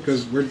porn,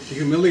 because we're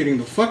humiliating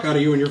the fuck out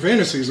of you in your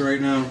fantasies right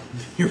now.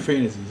 Your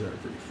fantasies are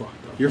pretty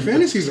fucked up. Your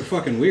fantasies are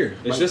fucking weird.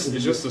 It's just the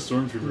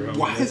Stormtrooper helmet.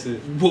 Why? That's it.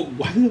 Well,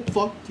 why the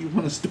fuck do you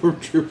want a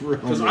stormtrooper?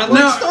 Because helmet?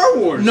 I like Star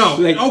Wars. No,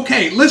 Like-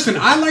 okay, listen,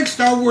 I like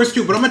Star Wars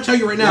too, but I'm gonna tell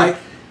you right now,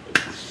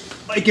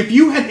 like if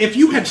you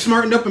had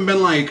smartened up and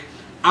been like,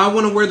 I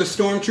want to wear the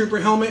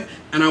Stormtrooper helmet,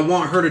 and I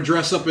want her to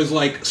dress up as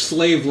like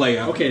Slave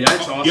Leia. Okay,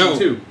 that's awesome Yo,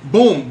 too.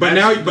 boom! But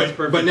That's now,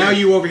 perfect. but now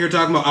you over here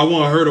talking about I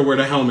want her to wear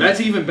the helmet. That's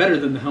even better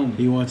than the helmet.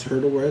 He wants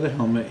her to wear the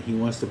helmet. He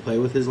wants to play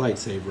with his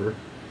lightsaber.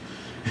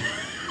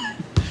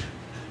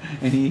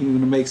 And he's going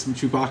to make some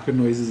Chewbacca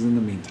noises in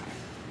the meantime.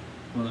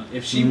 Well,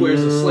 if she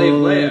wears a Slave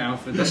Leia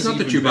outfit, That's that's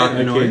not the even Chewbacca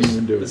better. noise. can't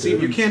even do it. That's dude.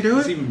 even, You can't do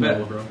It's it? even better,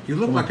 No. bro. You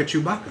look like a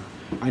Chewbacca.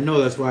 I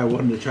know that's why I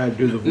wanted to try to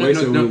do the No, voice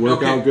no, so no, we work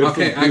okay, out good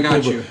okay, for I people,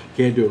 got but you.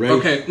 Can't do it, right?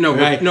 Okay, no,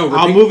 right? no.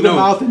 I'll repeat- move the no,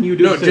 mouth and you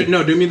do no, the thing.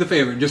 no. Do me the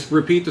favor. Just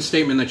repeat the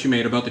statement that you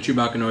made about the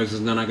Chewbacca noises,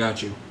 and then I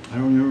got you. I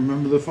don't even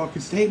remember the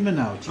fucking statement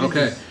now. Jesus.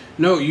 Okay.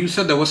 No, you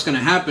said that what's going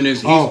to happen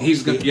is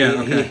he's going to...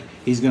 Yeah, okay.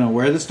 He's going to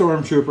wear the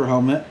stormtrooper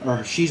helmet,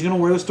 or she's going to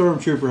wear the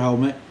stormtrooper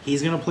helmet.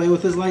 He's going to play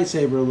with his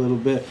lightsaber a little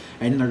bit,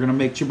 and they're going to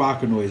make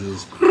Chewbacca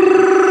noises.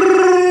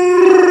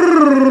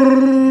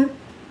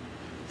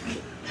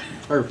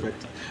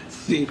 Perfect.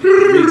 See,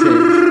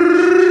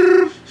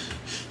 retake.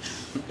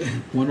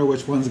 Wonder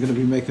which one's going to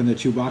be making the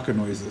Chewbacca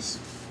noises.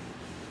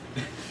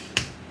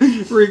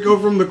 Rico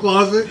from the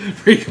closet.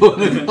 Rico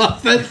in the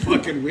closet. That's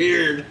fucking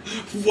weird.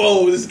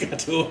 Whoa, this got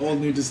to a whole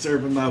new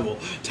disturbing level.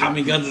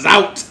 Tommy Guns is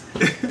out.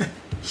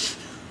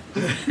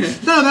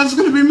 No, that's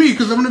going to be me,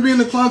 because I'm going to be in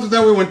the closet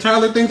that way when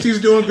Tyler thinks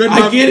he's doing good.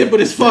 I get it, but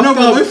it's fucked No,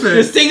 but up. listen.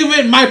 Just think of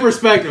it in my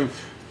perspective.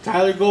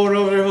 Tyler going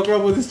over there hooking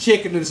up with his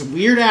chick in this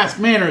weird ass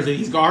manners that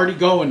he's already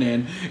going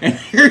in, and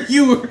here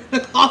you were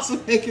also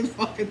making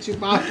fucking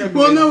Chewbacca.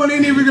 Well, no, it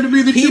ain't even gonna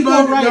be the People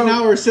Chewbacca. right no.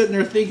 now are sitting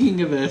there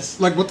thinking of this.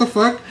 Like, what the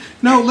fuck?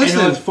 No, listen.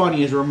 I know what's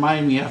funny is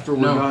remind me after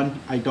we're No. done.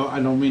 I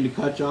don't mean to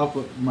cut you off,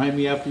 but remind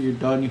me after you're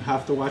done. You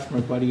have to watch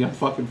my buddy on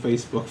fucking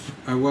Facebook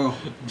I will.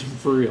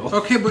 for real.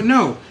 Okay, but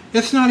no,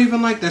 it's not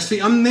even like that.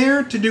 See, I'm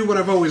there to do what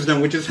I've always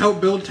done, which is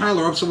help build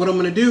Tyler up. So what I'm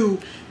gonna do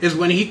is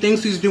when he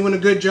thinks he's doing a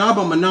good job,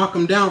 I'm gonna knock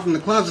him down from the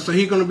closet. So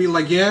he's gonna be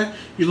like, "Yeah,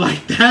 you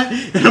like that?"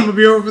 And I'm gonna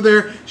be over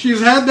there. She's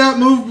had that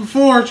move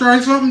before. Try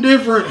something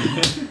different.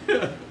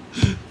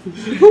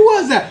 Who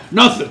was that?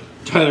 Nothing.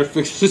 Tyler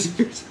fixed his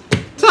ears.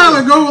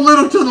 Tyler, go a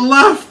little to the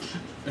left.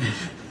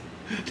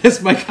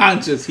 That's my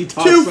conscience. He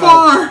talks Too about-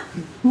 far.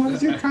 What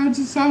does your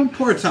conscience sound?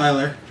 Poor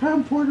Tyler.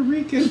 I'm Puerto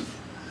Rican.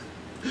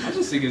 I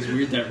just think it's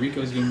weird that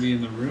Rico's gonna be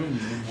in the room.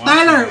 And watching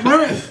Tyler, it.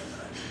 where?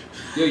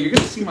 Yo, you're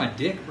gonna see my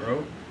dick,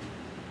 bro.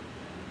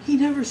 He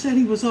never said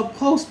he was up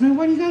close, man.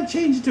 Why do you gotta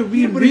change it to Yeah,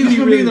 being but really, he's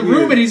gonna be in the really room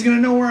weird? and he's gonna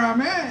know where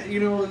I'm at. You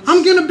know. It's...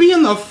 I'm gonna be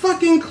in the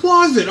fucking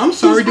closet. I'm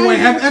sorry. Do I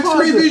hiding have in the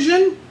X-ray closet.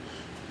 vision?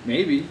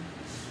 Maybe.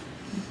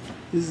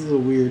 This is a little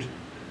weird.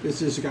 This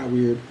just got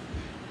weird.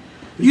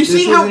 You This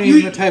see how wasn't you?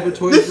 even the type of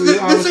toys this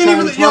I was ain't trying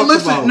even. to Yo, talk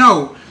listen. about.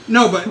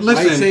 No, but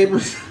listen.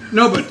 Lightsabers.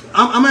 No, but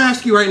I'm gonna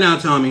ask you right now,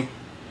 Tommy.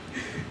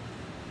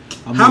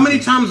 How many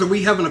times are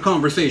we having a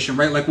conversation,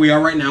 right, like we are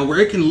right now, where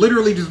it can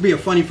literally just be a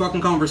funny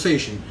fucking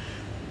conversation,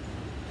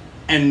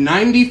 and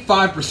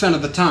 95%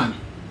 of the time,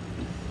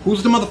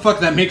 who's the motherfucker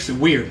that makes it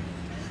weird?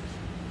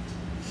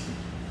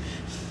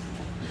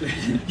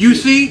 You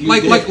see, You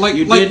like,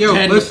 did yo,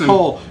 tend listen. to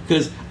pull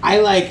because I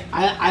like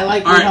All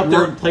went right, up there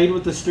we're- and played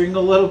with the string a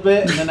little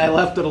bit, and then I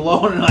left it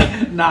alone and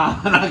like, nah,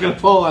 I'm not gonna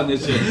pull on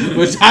this shit.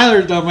 But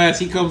Tyler, dumbass,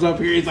 he comes up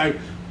here, he's like,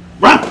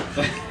 "Run,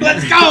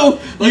 let's go,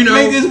 let's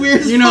make this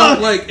weird as fuck."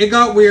 Like it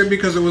got weird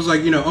because it was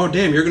like, oh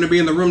damn, you're gonna be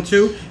in the room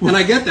too, and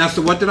I get that.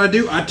 So what did I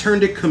do? I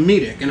turned it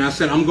comedic, and I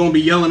said I'm gonna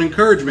be yelling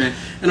encouragement,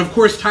 and of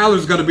course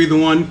Tyler's got to be the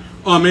one.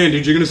 Oh man,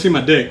 dude, you're gonna see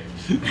my dick.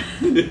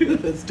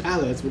 That's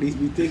Tyler. That's what he's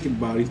be thinking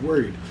about. He's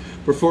worried.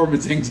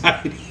 Performance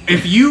anxiety.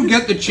 If you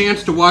get the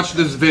chance to watch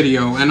this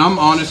video, and I'm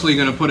honestly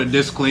gonna put a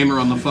disclaimer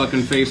on the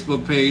fucking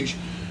Facebook page,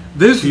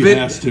 this He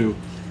has to.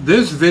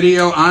 This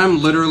video,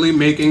 I'm literally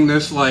making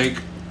this like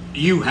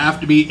you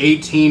have to be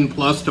 18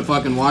 plus to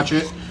fucking watch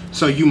it.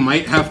 So you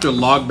might have to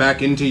log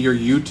back into your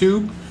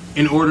YouTube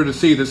in order to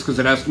see this because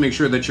it has to make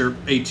sure that you're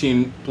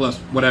 18 plus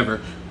whatever.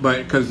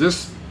 But because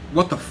this,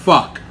 what the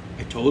fuck?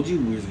 I told you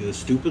we was the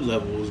stupid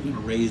level was gonna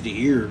raise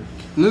the ear.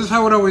 And this is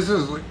how it always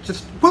is. Like,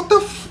 just what the?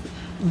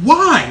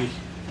 Why?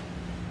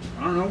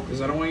 I don't know,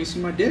 because I don't want you to see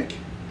my dick.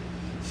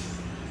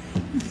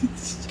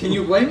 Can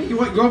you blame me? You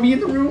want me in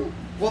the room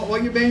while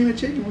you're banging a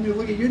chick? You want me to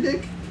look at your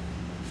dick?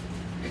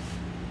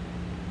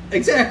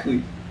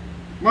 Exactly.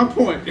 My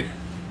point.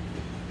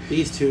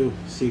 These two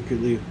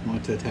secretly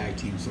want to tag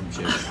team some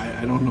shit.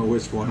 I don't know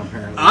which one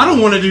apparently. I don't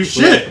want to do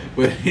shit.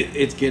 But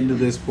it's getting to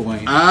this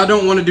point. I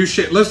don't want to do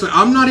shit. Listen,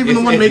 I'm not even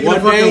the one making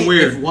it fucking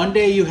weird. If one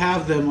day you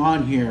have them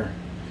on here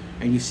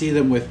and you see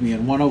them with me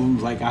and one of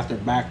them's like got their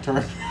back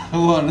turned,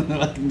 one and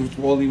like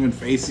won't even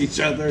face each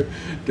other,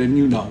 then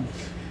you know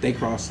they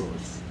cross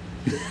swords.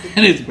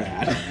 And it's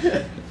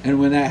bad. And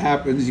when that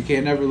happens, you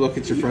can't ever look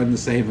at your friend the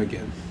same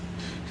again.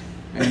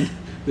 And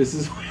this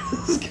is where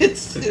this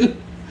gets to.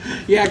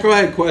 Yeah, go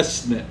ahead,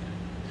 question it.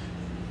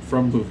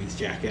 From movies,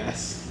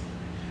 jackass.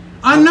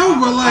 I know,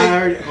 but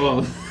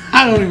like,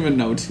 I don't even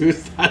know, dude.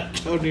 I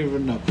don't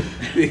even know.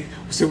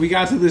 So we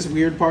got to this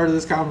weird part of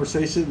this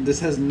conversation. This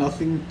has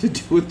nothing to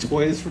do with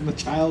toys from the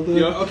childhood.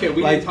 Yo, okay,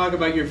 we Like, didn't talk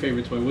about your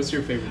favorite toy. What's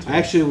your favorite toy?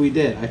 Actually, we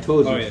did. I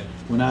told you. Oh, yeah.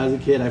 When I was a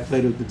kid, I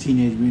played with the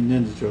Teenage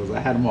Mutant Ninja Turtles. I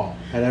had them all.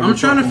 Had every I'm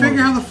trying to fucking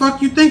figure one how of the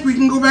fuck you think we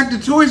can go back to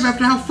toys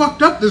after how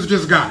fucked up this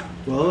just got.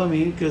 them. Well, I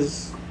mean,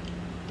 because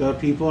the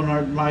people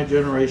in my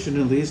generation,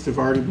 at least, have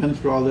already been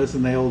through all this,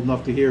 and they're old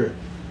enough to hear it.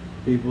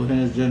 People in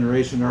his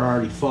generation are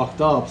already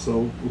fucked up,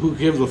 so who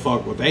gives a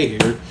fuck what they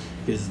hear?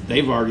 Because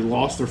they've already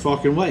lost their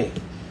fucking way.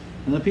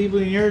 And the people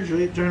in your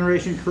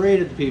generation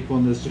created the people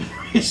in this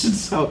generation,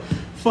 so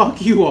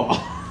fuck you all.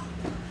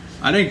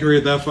 I didn't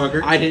create that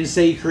fucker. I didn't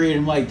say you created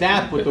them like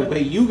that, but the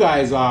way you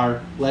guys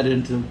are led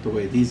into the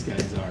way these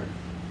guys are.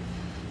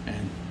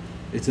 And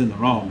it's in the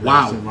wrong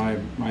Wow. direction,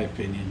 in my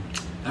opinion.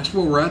 That's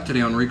where we're at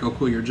today on Rico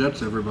Cool Your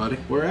Jets, everybody.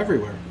 We're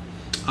everywhere.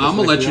 I'm gonna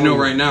like let we you know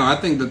are. right now. I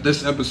think that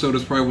this episode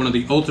is probably one of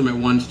the ultimate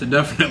ones to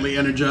definitely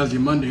energize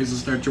your Mondays and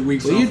start your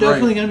weeks Well, off you're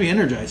definitely right. going to be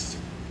energized.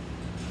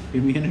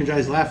 You're going to be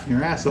energized laughing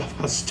your ass off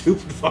how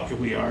stupid fucking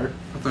we are.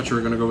 I thought you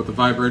were gonna go with the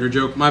vibrator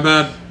joke. My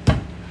bad.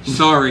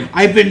 Sorry.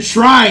 I've been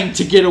trying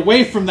to get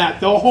away from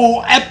that the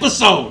whole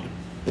episode.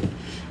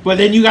 But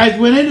then you guys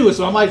went into it,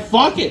 so I'm like,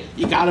 fuck it.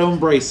 You got to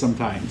embrace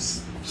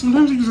sometimes.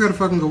 Sometimes you just gotta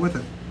fucking go with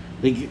it.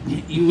 Like,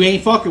 you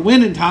ain't fucking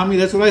winning, Tommy.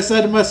 That's what I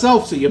said to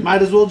myself, so you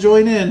might as well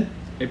join in.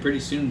 Hey, pretty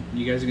soon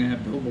you guys are gonna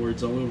have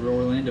billboards all over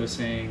Orlando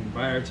saying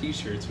 "Buy our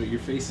T-shirts" with your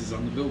faces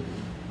on the billboard.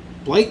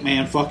 Blake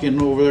man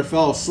fucking over there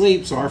fell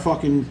asleep, so our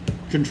fucking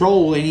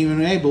control ain't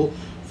even able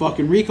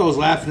fucking Rico's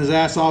laughing his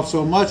ass off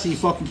so much he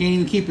fucking can't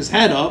even keep his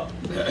head up.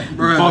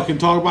 Bruh. Fucking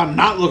talk about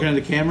not looking at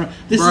the camera.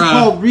 This Bruh. is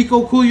called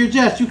Rico Cool Your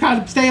Jets. You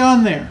gotta stay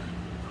on there.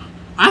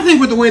 I think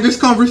with the way this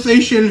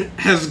conversation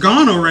has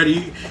gone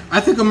already, I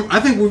think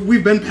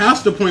we've been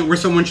past the point where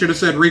someone should have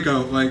said,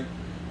 Rico, like,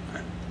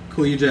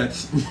 cool your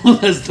jets. Well,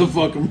 that's the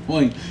fucking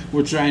point.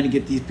 We're trying to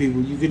get these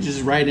people. You could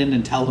just write in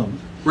and tell them.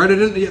 Write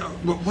it in. Yeah,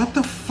 what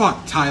the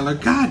fuck, Tyler?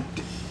 God.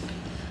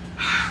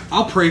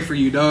 I'll pray for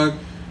you, dog.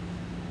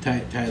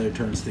 Tyler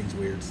turns things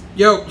weird.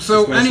 Yo,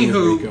 so Especially with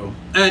anywho,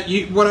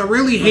 Rico. what I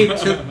really hate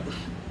to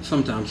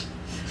sometimes,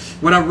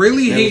 what I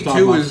really They hate was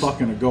talking to about is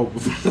fucking a goat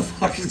before the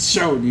fucking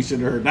show, and you should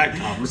have heard that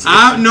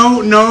conversation.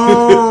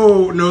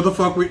 no, the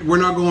fuck, we're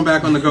not going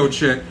back on the goat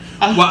shit.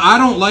 What I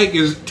don't like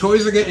is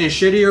toys are getting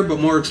shittier but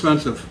more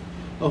expensive.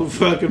 Oh,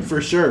 fucking for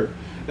sure.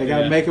 They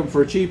gotta Yeah. make them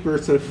for cheaper,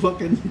 so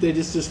fucking they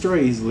just destroy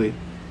easily.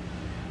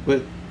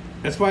 But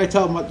that's why I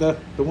tell them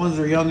the ones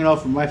that are young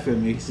enough in my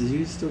family. He says,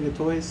 "You still get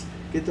toys?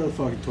 Get those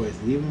fucking toys.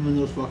 Leave them in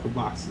those fucking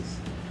boxes.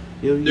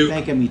 You Dude,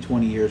 thank me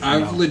 20 years from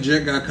I've now."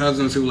 legit got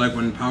cousins who, like,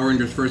 when Power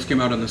Rangers first came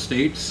out in the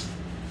States,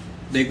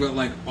 they got,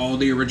 like, all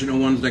the original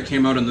ones that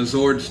came out in the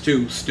Zords,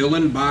 too, still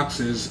in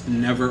boxes,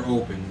 never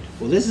opened.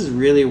 Well, this is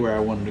really where I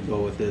wanted to go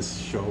with this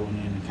show, and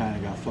then it kind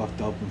of got fucked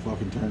up and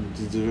fucking turned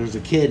into there's a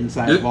kid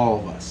inside of all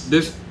of us.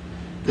 This,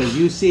 Because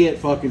you see it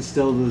fucking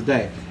still to this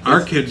day.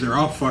 our kids are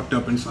all fucked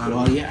up inside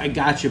Well, of us. yeah, I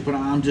got you, but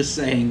I'm just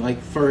saying,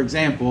 like, for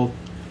example,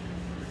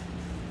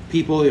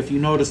 people, if you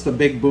notice the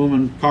big boom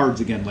in cards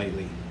again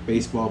lately,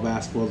 baseball,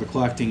 basketball, the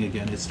collecting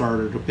again, it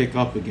started to pick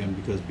up again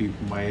because people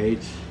my age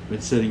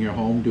been sitting at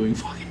home doing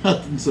fucking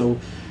nothing. So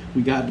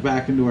we got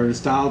back into our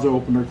nostalgia,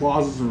 opened our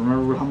closets, and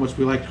remember how much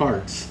we liked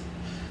cards.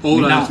 Old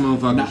I mean, ass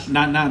motherfuckers.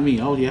 Not me.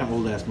 Oh yeah,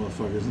 old ass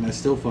motherfuckers, and I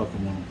still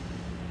fucking want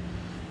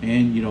them.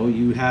 And you know,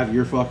 you have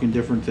your fucking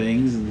different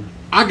things, and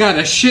I got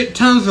a shit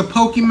tons of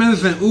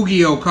Pokemons and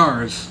Yu-Gi-Oh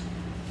cards.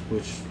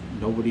 which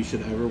nobody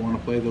should ever want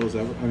to play those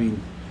ever. I mean,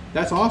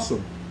 that's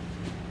awesome.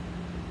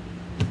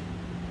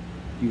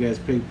 You guys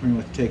pretty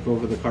much take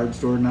over the card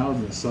store now,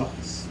 and it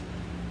sucks.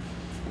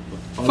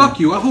 Fuck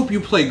you. I hope you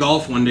play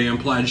golf one day in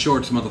plaid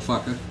shorts,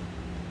 motherfucker.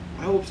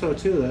 I hope so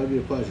too. That would be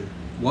a pleasure.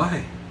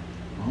 Why?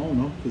 I don't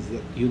know, because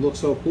you look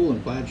so cool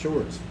in plaid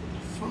shorts.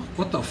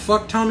 What the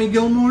fuck, Tommy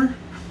Gilmore?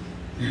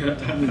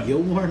 Tommy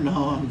Gilmore?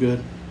 No, I'm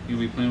good. You'll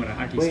be playing with a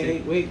hockey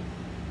stick. Wait.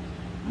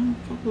 Oh,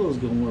 a couple of those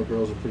Gilmore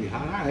girls are pretty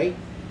hot. All right.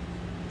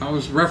 I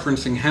was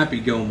referencing Happy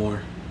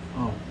Gilmore.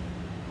 Oh,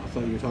 I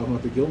thought you were talking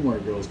about the Gilmore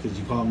girls because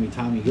you called me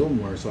Tommy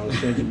Gilmore, so I was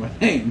changing my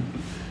name.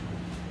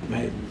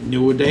 Man,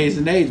 newer days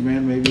and age,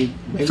 man. Maybe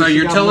So she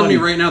you're got telling money.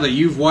 me right now that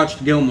you've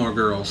watched Gilmore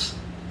Girls?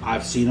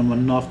 I've seen them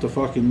enough to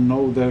fucking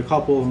know that a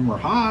couple of them are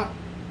hot.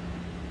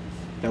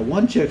 That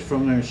one chick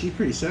from there, she's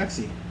pretty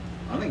sexy.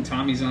 I think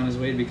Tommy's on his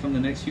way to become the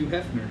next Hugh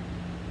Hefner.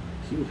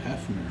 Hugh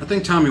Hefner. I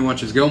think Tommy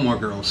watches Gilmore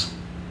Girls.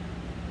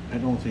 I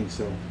don't think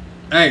so.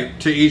 Hey,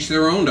 to each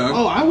their own, dog.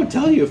 Oh, I would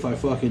tell you if I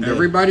fucking did.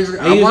 Everybody's.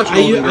 I I watch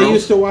Golden Girls.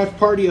 used to watch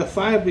Party of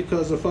Five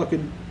because of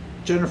fucking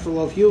Jennifer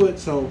Love Hewitt.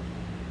 So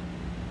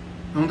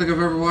I don't think I've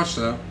ever watched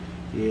that.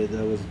 yeah,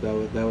 that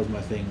was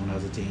my thing when I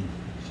was a teen.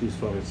 She was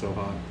fucking so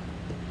hot.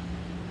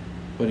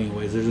 But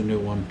anyways, there's a new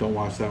one. Don't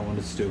watch that one.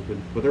 It's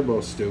stupid. But they're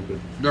both stupid.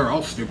 They're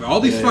all stupid. All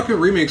these Yeah. fucking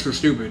remakes are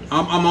stupid.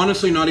 I'm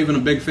honestly not even a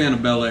big fan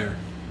of Bel Air.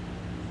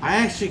 I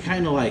actually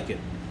kind of like it.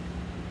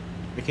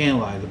 I can't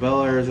lie. The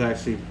Bel Air is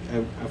actually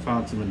I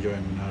found some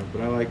enjoyment out of it.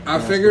 But I like. I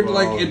figured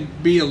basketball. like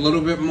it'd be a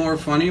little bit more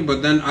funny,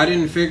 but then I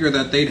didn't figure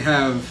that they'd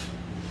have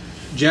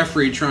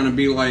Jeffrey trying to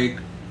be like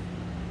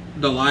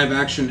the live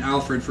action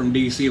Alfred from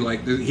DC.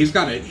 Like he's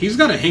got a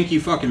hinky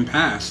fucking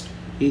past.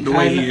 The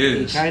way he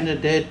is. He kind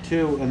of did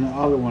too, and the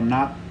other one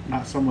not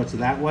so much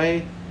that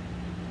way.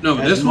 No,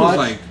 but as this one's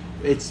much. like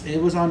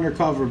It was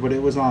undercover, but it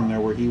was on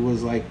there where he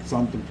was like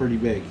something pretty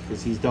big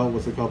because he's dealt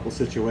with a couple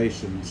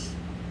situations.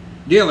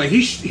 yeah, like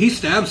he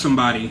stabbed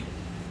somebody.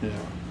 Yeah,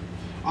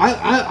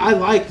 I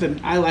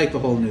like the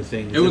whole new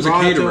thing. It was a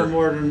brought to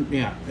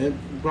caterer.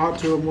 it brought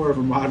to a more of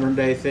a modern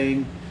day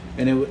thing,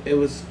 and it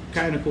was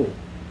kind of cool,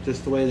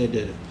 just the way they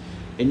did it.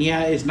 And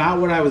yeah, it's not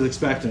what I was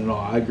expecting at all.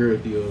 I agree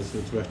with you. I was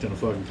expecting a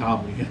fucking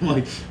comedy. I'm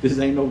like, this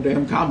ain't no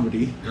damn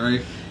comedy.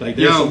 Right? Like,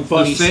 there's some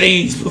funny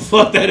scenes, but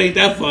fuck, that ain't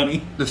that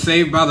funny. The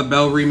Saved by the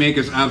Bell remake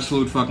is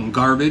absolute fucking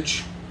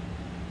garbage.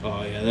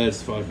 Oh yeah,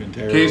 that's fucking In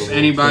terrible. case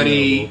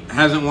anybody Terrible.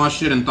 hasn't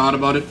watched it and thought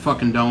about it,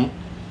 fucking don't.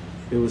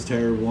 It was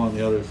terrible on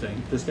the other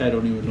thing. This guy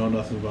don't even know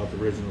nothing about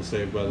the original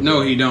Saved by the No,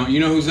 Bell. he don't. You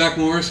know who Zach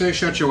Morris is?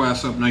 Shut your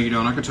ass up. No, you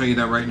don't. I can tell you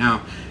that right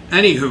now.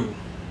 Anywho,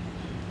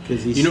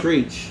 Because he's You know-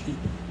 Screech.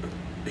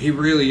 he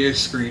really is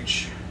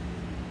Screech.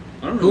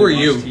 I don't Who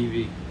really are watch you?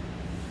 TV.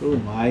 Who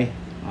am I?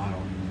 I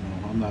don't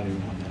even know. I'm not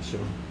even on that show.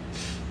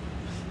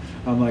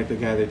 I'm like the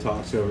guy that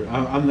talks over.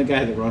 I'm the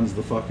guy that runs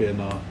the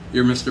fucking.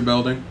 You're Mr.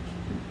 Belding.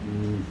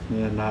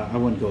 I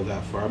wouldn't go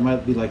that far. I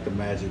might be like the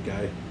magic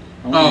guy.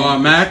 Oh,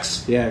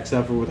 Max? Yeah,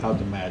 except for without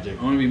the magic.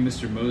 I want to be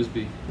Mr.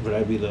 Mosby. But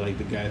I'd be like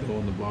the guy that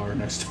owned the bar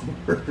next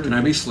door. Can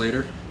I be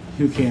Slater?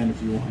 You can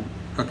if you want.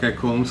 Okay,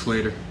 cool. I'm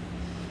Slater.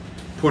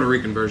 Puerto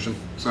Rican version.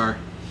 Sorry.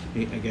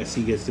 I guess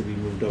he gets to be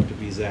moved up to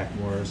be Zach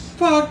Morris.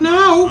 Fuck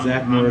no!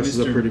 Zach I'm Morris is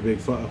a Mr. pretty big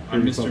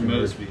I'm Mr. fucking nerd.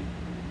 Mosby.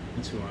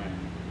 That's who I am.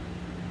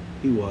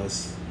 He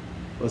was.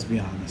 Let's be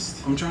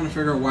honest. I'm trying to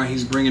figure out why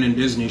he's bringing in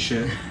Disney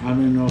shit. I don't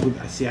even know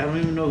who. See, I don't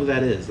even know who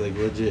that is. Like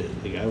legit.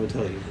 Like I would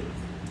tell you.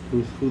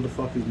 Who the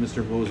fuck is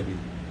Mr. Mosby?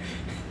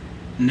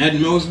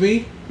 Ned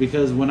Mosby?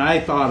 Because when I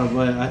thought of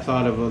it, I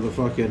thought of the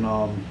fucking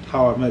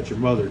How I Met Your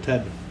Mother,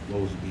 Ted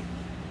Mosby.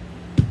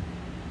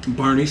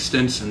 Barney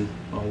Stinson.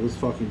 Oh, this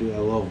fucking dude, I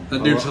love him.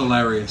 That dude's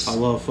hilarious. I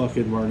love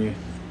fucking Barney.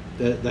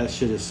 That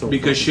shit is so.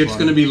 Because fucking shit's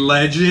funny. gonna be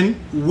legend.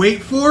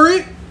 Wait for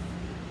it.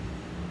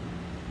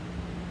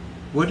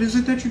 What is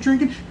it that you're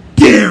drinking?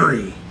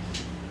 Dairy.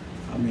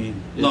 I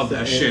mean, Love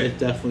that shit. It's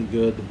definitely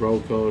good. The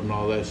bro code and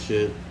all that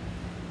shit.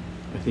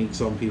 I think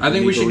some people. I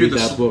think need we to should do read the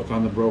that book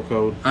on the bro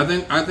code. I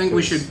think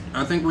we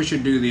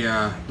should do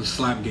the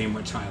slap game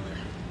with Tyler.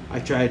 I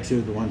tried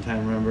to the one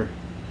time. Remember?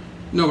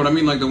 No, but I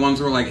mean like the ones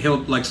where like he'll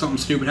like something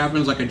stupid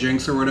happens, like a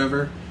jinx or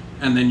whatever,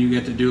 and then you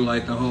get to do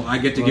like the whole. I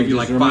get to give you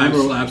like just 5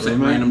 slaps at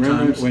random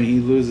times. When he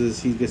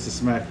loses, he gets to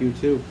smack you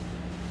too.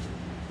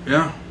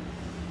 Yeah.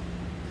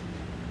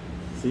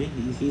 See,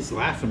 he's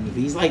laughing.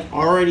 He's like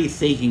already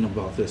thinking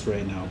about this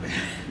right now.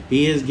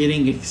 He is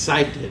getting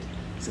excited.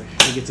 He's like,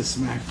 I get to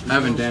smack you. I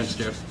haven't danced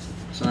yet.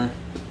 Sorry.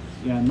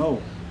 Yeah, no.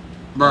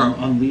 Bro,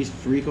 Unleashed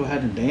Rico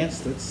hadn't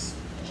danced. That's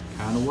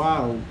kind of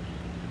wild.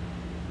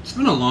 it's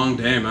been a long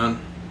day,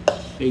 man.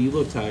 Hey, you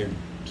look tired.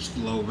 Just a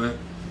little bit.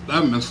 I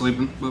haven't been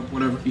sleeping, but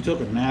whatever. You took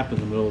a nap in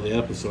the middle of the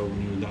episode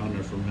when you were down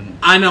there for a minute.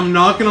 And I'm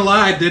not gonna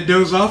lie, I did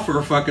doze off for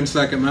a fucking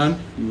second, man.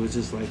 You was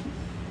just like,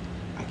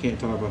 I can't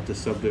talk about this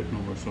subject no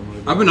more. So I'm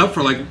gonna I've been up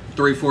for like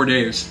 3-4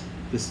 days.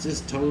 This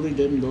just totally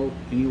didn't go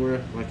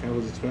anywhere like I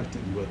was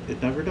expecting, but it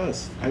never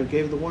does. I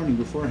gave the warning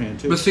beforehand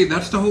too. But see,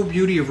 that's the whole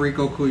beauty of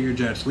Rico Cool Your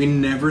Jets. We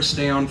never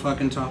stay on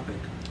fucking topic.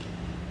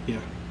 Yeah.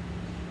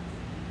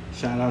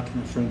 Shout out to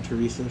my friend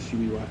Teresa. She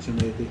be watching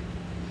lately.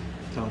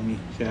 Telling me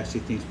she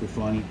actually thinks we're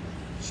funny.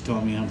 She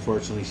told me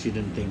unfortunately she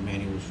didn't think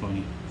Manny was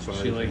funny. Sorry,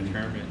 She liked Manny.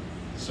 Kermit.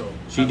 So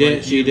She I did.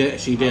 like She you. did.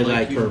 She did I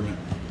like you. Kermit.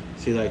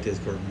 She liked his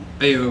Kermit.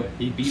 Ayo.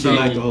 He beat She So-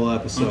 liked the whole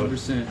episode.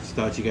 100%. She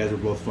thought you guys were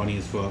both funny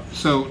as fuck.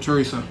 So,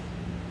 Teresa.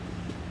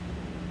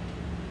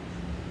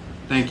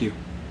 Thank you.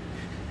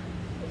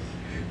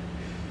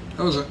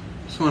 That was it.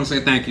 Just want to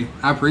say thank you.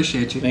 I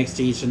appreciate you. Thanks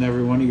to each and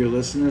every one of your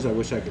listeners. I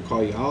wish I could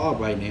call you all out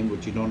by name,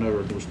 but you don't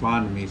ever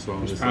respond to me, so I'm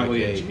There's just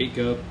probably like, a hey.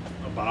 Jacob,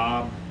 a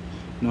Bob.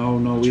 No,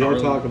 we Charlie.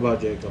 don't talk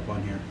about Jacob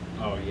on here.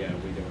 Oh yeah,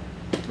 we do.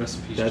 Rest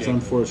in peace, That's Jacob.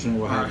 unfortunate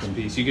what Rest in happened.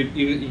 peace. You could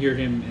hear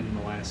him in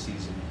the last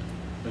season.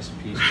 Rest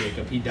in peace,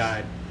 Jacob. He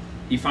died.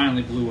 He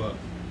finally blew up.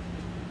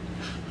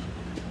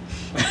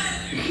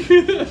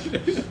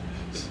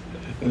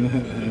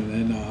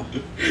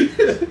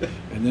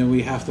 And then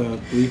we have to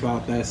bleep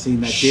out that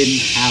scene that didn't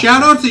happen.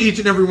 Shout out to each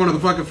and every one of the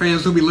fucking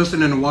fans who'll be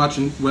listening and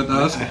watching with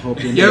us. I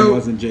hope your Yo, name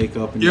wasn't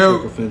Jacob and you yo.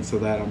 took offense to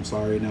that. I'm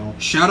sorry now.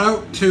 Shout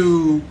out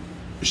to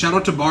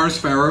Bars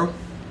Pharaoh,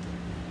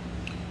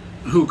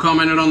 who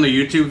commented on the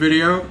YouTube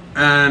video,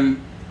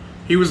 and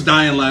he was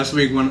dying last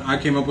week when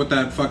I came up with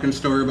that fucking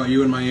story about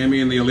you in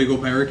Miami and the illegal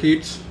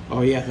parakeets.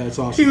 Oh yeah, that's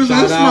awesome. He was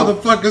Shout this out.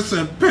 motherfucker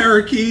said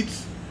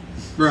parakeets.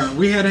 Bro,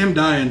 we had him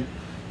dying.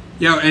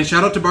 Yo, and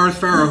shout out to Bars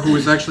Pharaoh, who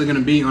is actually going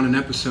to be on an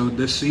episode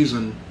this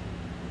season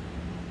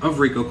of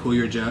Rico Cool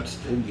Your Jets,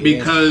 Oh, yeah.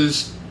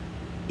 because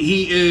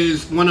he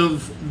is one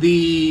of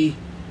the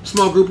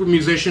small group of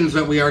musicians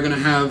that we are going to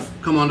have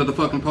come onto the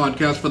fucking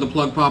podcast for the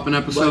plug popping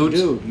But episodes.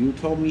 dude, you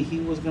told me he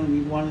was going to be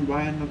one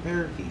buying the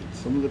parakeets.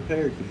 Some of the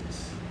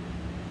parakeets.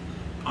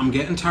 I'm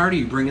getting tired of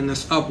you bringing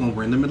this up when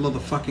we're in the middle of the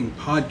fucking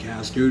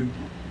podcast, dude.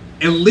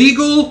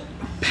 Illegal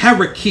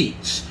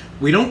parakeets.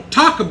 We don't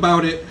talk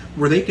about it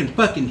where they can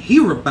fucking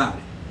hear about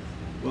it.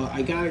 Well,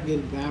 I gotta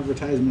get the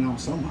advertisement out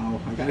somehow.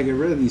 I gotta get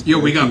rid of these. Yo,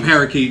 we got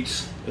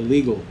parakeets.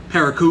 illegal.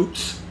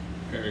 Paracoots.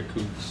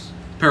 Paracoots.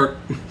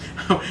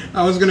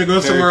 I was gonna go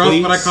somewhere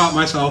else, but I Paracletes. caught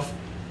myself.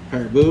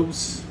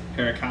 Paraboobs.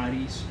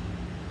 Paracoties.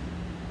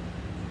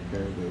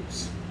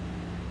 Paraboobs.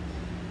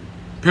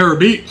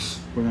 Parabeats.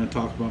 We're gonna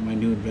talk about my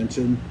new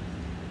invention.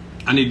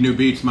 I need new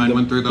beats. Mine The-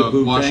 went through the the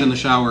boob wash thing? in the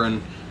shower,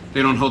 and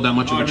they don't hold that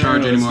much of Oh, a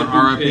charge no, it's anymore. the boob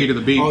R.I.P. pit. to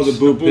the beats. Oh, the The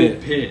boob Boo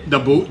pit. Pit. The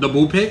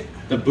boo pit.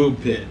 The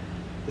Boob Pit.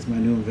 It's my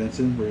new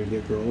invention. We're gonna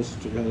get girls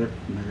together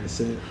and they're gonna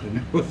sit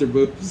with their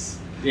boobs.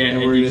 Yeah, and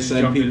and we're you gonna just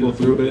send jump into people the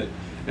through boob it,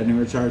 and then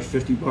we're charged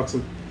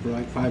 $50 for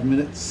like 5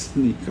 minutes,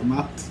 and you come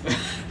out.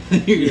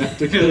 You have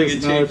to You give gotta us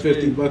get another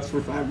changed in. $50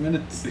 for 5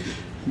 minutes.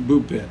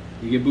 Boob pit.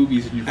 You get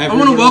boobies in your I I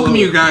want to Every welcome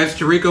little- you guys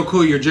to Rico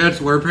Cool Your Jets,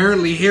 where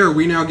apparently here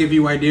we now give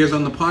you ideas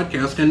on the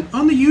podcast and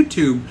on the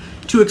YouTube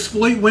to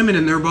exploit women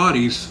in their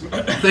bodies.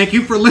 Thank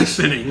you for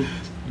listening.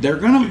 They're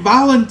gonna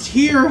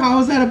volunteer. How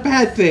is that a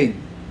bad thing?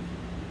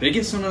 They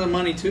get some of the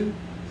money too.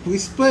 We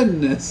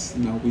splitting this.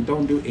 No, we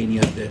don't do any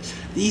of this.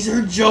 These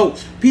are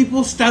jokes.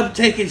 People stop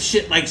taking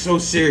shit like so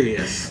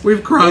serious.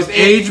 We've crossed If-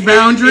 age if-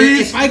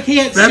 boundaries, if I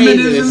can't say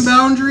feminism this-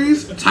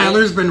 boundaries.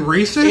 Tyler's been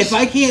racist. If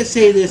I can't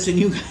say this and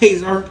you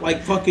guys aren't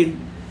like fucking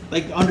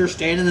like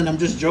understanding, then I'm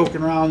just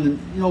joking around. And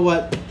you know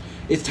what?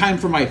 It's time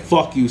for my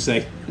fuck you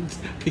segment.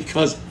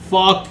 Because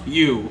fuck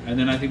you. And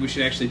then I think we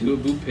should actually do a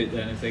boot pit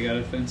then if they got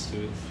offense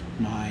to it.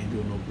 No, I ain't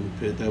doing no boot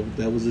pit.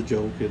 That was a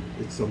joke.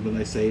 It's something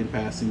I say in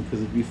passing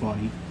because it'd be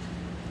funny.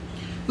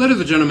 Ladies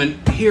and gentlemen,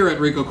 here at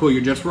Rico Cool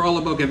Your Jets, we're all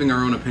about giving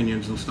our own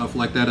opinions and stuff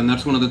like that, and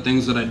that's one of the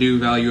things that I do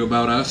value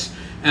about us.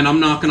 And I'm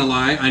not gonna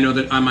lie, I know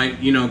that I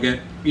might,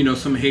 get,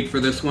 some hate for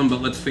this one,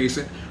 but let's face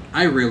it,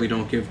 I really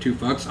don't give two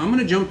fucks. I'm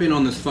gonna jump in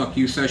on this fuck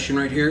you session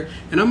right here,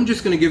 and I'm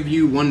just gonna give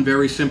you one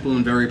very simple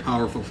and very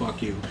powerful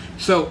fuck you.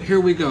 So, here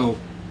we go.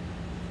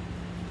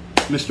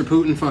 Mr.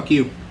 Putin, fuck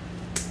you.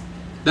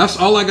 That's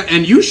all I got,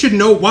 and you should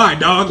know why,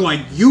 dog. Like,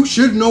 you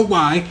should know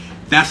why.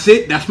 That's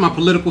it. That's my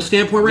political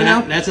standpoint right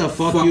now. That's a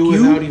fuck you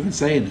without even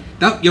saying it.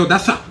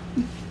 That's a...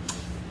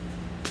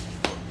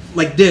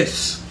 Like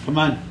this. Come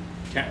on.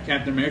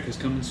 Captain America's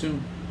coming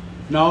soon.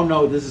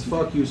 No, this is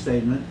fuck you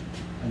statement.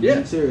 I'm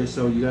being serious,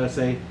 so you gotta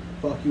say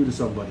fuck you to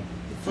somebody.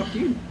 Fuck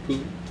you,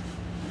 Putin.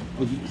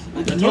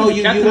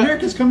 Captain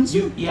America's coming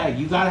soon.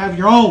 You gotta have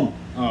your own.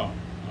 Oh,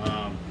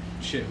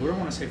 shit. Who do I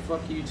want to say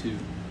fuck you to?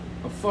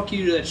 Oh, fuck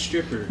you to that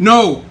stripper.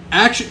 No,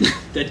 actually...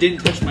 that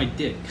didn't touch my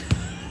dick.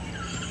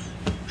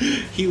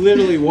 He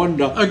literally won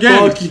the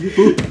again. Fuck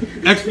you.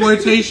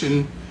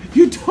 Exploitation.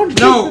 You don't.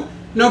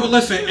 No, but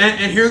listen,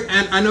 and here,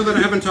 and I know that I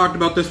haven't talked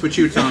about this with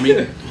you, Tommy.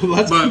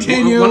 Let's but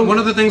continue. One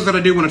of the things that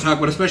I do want to talk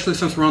about, especially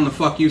since we're on the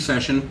fuck you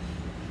session.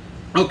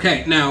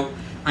 Okay, now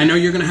I know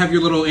you're going to have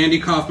your little Andy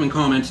Kaufman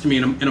comments to me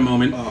in a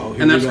moment,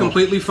 and that's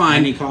completely fine.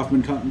 Andy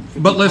Kaufman.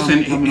 But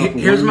listen,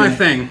 here's my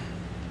thing,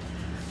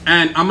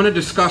 and I'm going to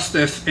discuss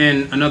this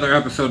in another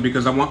episode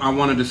because I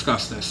want to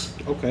discuss this.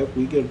 Okay,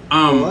 we get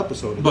a whole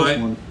episode of this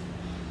one.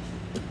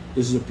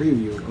 This is a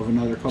preview of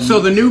another coming. So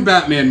the new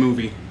Batman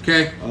movie,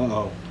 okay?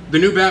 Uh-oh. The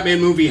new Batman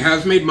movie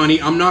has made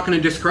money. I'm not going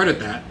to discredit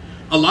that.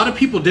 A lot of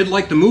people did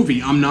like the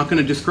movie. I'm not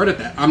going to discredit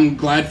that. I'm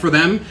glad for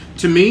them.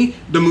 To me,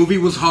 the movie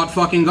was hot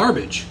fucking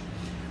garbage.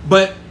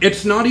 But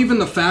it's not even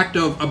the fact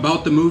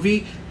about the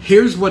movie.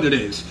 Here's what it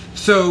is.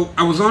 So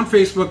I was on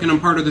Facebook and I'm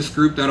part of this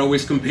group that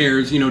always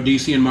compares,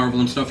 DC and Marvel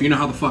and stuff. You know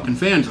how the fucking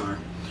fans are.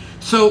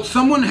 So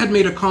someone had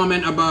made a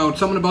comment about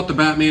the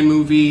Batman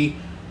movie,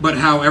 but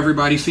how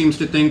everybody seems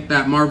to think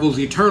that Marvel's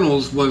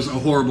Eternals was a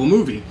horrible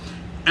movie.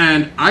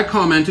 And I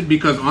commented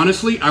because,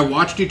 honestly, I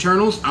watched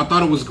Eternals. I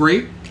thought it was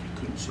great.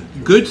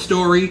 Good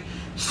story.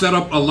 Set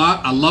up a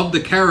lot. I love the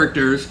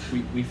characters.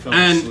 We fell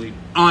asleep.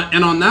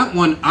 And on that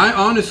one, I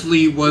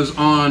honestly was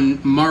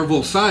on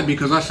Marvel's side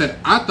because I said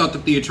I thought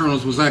that the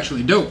Eternals was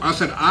actually dope. I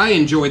said I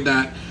enjoyed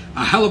that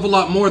a hell of a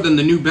lot more than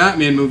the new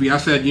Batman movie. I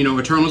said,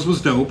 Eternals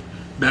was dope.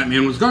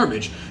 Batman was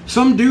garbage.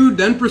 Some dude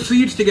then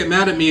proceeds to get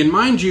mad at me, and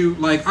mind you,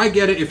 like, I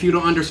get it if you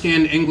don't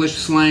understand English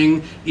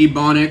slang,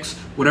 ebonics,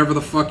 whatever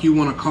the fuck you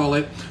want to call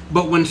it,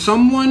 but when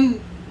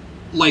someone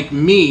like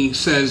me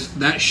says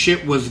that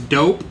shit was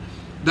dope,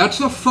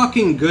 that's a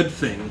fucking good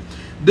thing.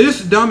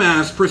 This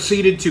dumbass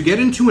proceeded to get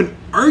into an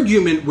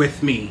argument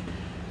with me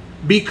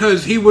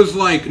because he was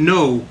like,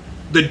 no,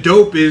 the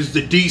dope is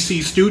the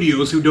DC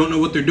studios who don't know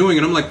what they're doing,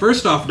 and I'm like,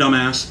 first off,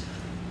 dumbass,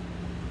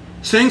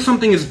 saying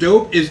something is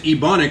dope is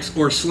ebonics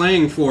or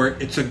slang for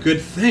it's a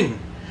good thing.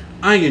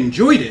 I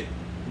enjoyed it.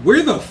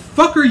 Where the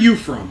fuck are you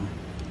from?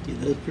 Yeah,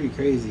 that's pretty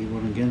crazy. You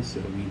went against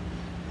it. I mean,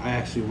 I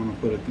actually want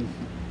to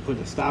put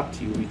a stop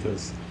to you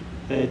because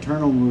the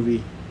Eternal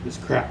movie is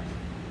crap.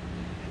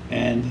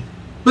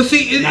 But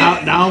see,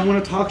 now I'm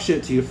going to talk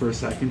shit to you for a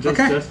second.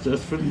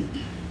 Just for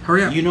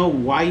hurry up. You know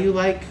why you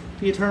like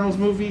the Eternals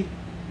movie?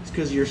 It's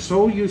because you're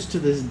so used to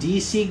this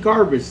DC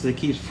garbage that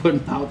keeps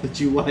putting out that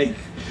you like.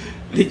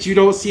 That you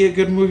don't see a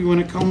good movie when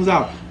it comes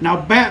out.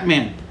 Now,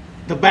 Batman,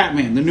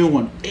 the new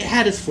one, it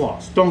had its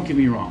flaws. Don't get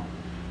me wrong.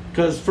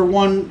 Because, for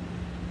one,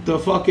 the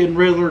fucking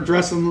Riddler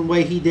dressing the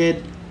way he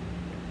did,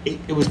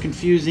 it was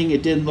confusing.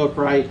 It didn't look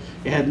right.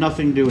 It had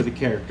nothing to do with the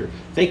character.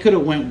 They could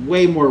have went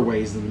way more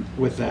ways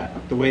with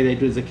that, the way they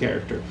did the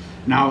character.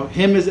 Now,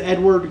 him as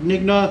Edward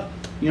Nygma,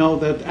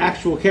 the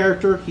actual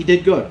character, he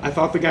did good. I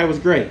thought the guy was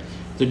great.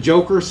 The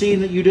Joker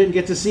scene that you didn't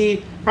get to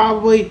see,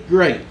 probably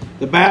great.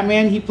 The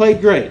Batman, he played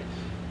great.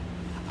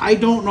 I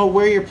don't know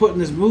where you're putting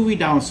this movie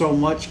down so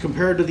much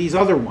compared to these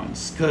other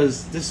ones,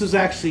 because this was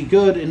actually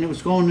good and it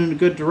was going in a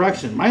good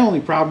direction. My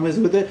only problem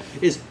with it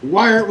is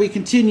why aren't we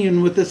continuing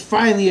with this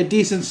finally a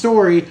decent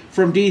story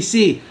from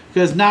DC?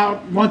 Because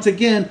now, once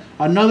again,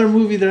 another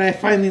movie that I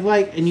finally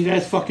like and you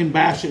guys fucking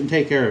bash it and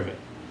take care of it.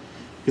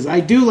 Because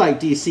I do like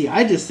DC.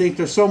 I just think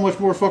there's so much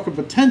more fucking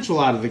potential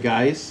out of the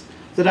guys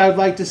that I would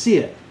like to see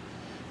it.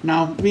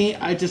 Now, me,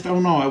 I just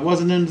don't know. I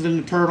wasn't into the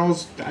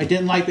Eternals. I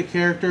didn't like the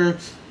character.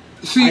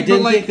 See, I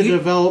didn't think the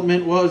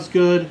development was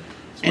good.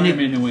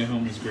 Spider-Man No Way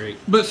Home was great.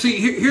 But see,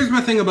 here's my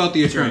thing about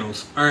the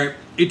Eternals. All right,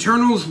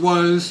 Eternals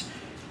was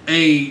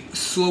a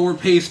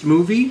slower-paced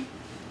movie,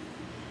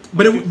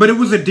 but it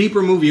was a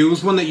deeper movie. It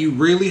was one that you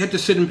really had to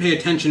sit and pay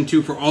attention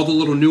to for all the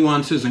little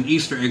nuances and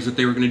Easter eggs that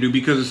they were going to do.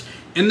 Because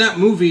in that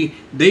movie,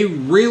 they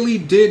really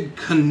did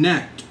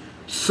connect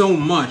so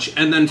much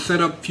and then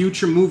set up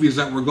future movies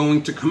that were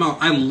going to come out.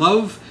 I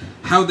love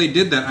how they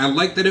did that. I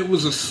like that it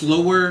was a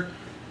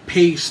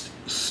slower-paced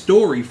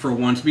story for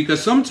once,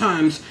 because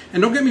sometimes,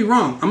 and don't get me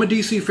wrong, I'm a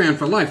DC fan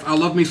for life. I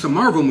love me some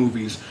Marvel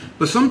movies,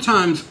 but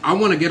sometimes I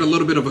want to get a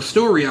little bit of a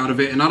story out of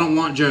it, and I don't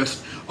want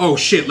just, oh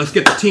shit, let's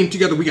get the team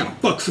together, we gotta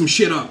fuck some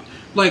shit up.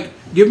 Like,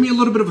 give me a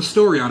little bit of a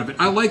story out of it.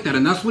 I like that,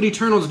 and that's what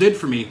Eternals did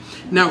for me.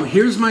 Now,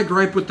 here's my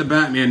gripe with the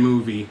Batman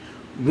movie.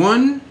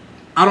 One,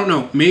 I don't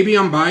know, maybe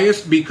I'm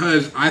biased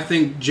because I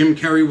think Jim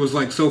Carrey was,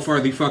 like, so far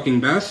the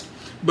fucking best.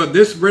 But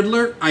this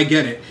Riddler, I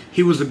get it.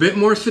 He was a bit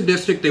more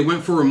sadistic. They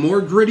went for a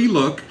more gritty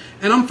look,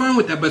 and I'm fine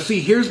with that. But see,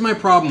 here's my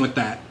problem with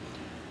that.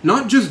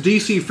 Not just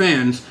DC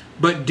fans,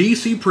 but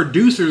DC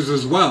producers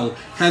as well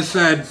has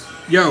said,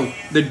 yo,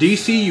 the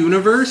DC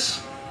universe...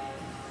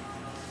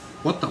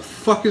 What the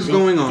fuck is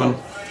going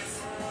on?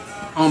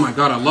 Oh my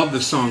god, I love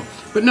this song.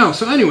 But no,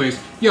 so anyways,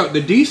 yo,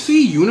 the DC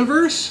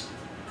universe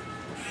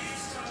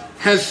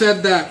has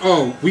said that,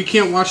 oh, we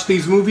can't watch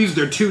these movies,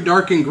 they're too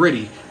dark and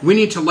gritty. We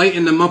need to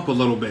lighten them up a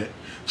little bit.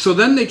 So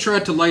then they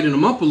tried to lighten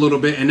them up a little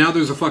bit, and now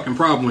there's a fucking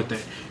problem with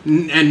it.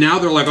 And now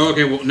they're like, oh,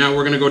 okay, well, now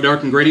we're going to go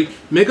dark and gritty.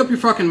 Make up your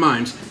fucking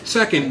minds.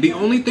 Second, the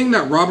only thing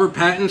that Robert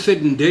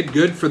Pattinson did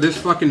good for this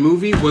fucking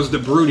movie was the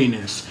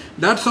broodiness.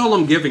 That's all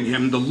I'm giving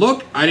him. The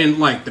look, I didn't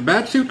like. The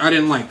Batsuit, I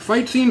didn't like.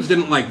 Fight scenes,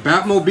 didn't like.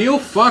 Batmobile,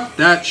 fuck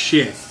that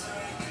shit.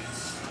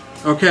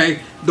 Okay?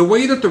 The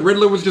way that the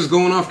Riddler was just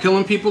going off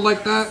killing people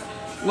like that,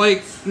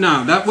 like,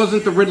 nah, that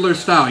wasn't the Riddler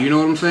style, you know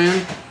what I'm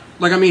saying?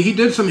 Like, I mean, he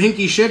did some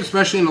hinky shit,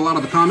 especially in a lot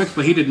of the comics,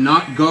 but he did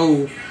not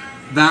go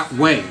that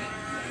way.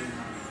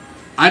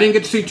 I didn't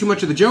get to see too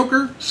much of the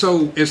Joker,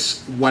 so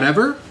it's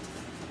whatever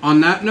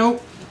on that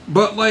note.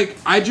 But, like,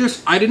 I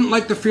didn't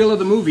like the feel of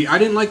the movie. I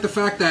didn't like the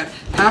fact that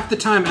half the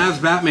time as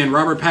Batman,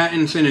 Robert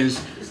Pattinson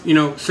is, you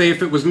know, say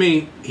if it was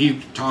me,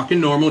 he's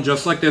talking normal,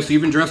 just like this,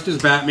 even dressed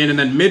as Batman, and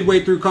then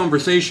midway through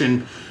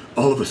conversation,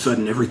 all of a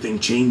sudden everything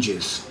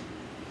changes.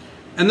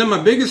 And then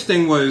my biggest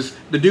thing was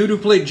the dude who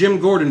played Jim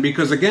Gordon,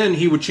 because again,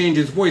 he would change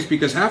his voice,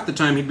 because half the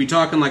time he'd be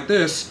talking like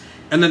this,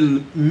 and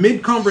then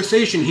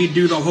mid-conversation he'd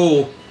do the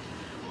whole,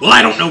 well,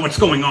 I don't know what's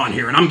going on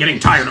here, and I'm getting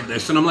tired of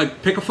this. And I'm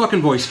like, pick a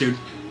fucking voice, dude.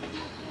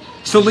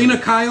 Selena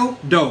Kyle,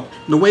 dope.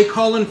 The way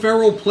Colin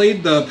Farrell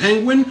played the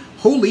Penguin,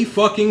 holy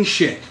fucking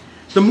shit.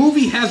 The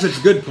movie has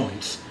its good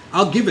points.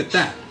 I'll give it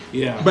that.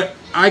 Yeah. But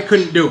I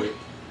couldn't do it.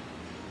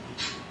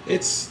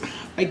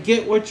 I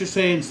get what you're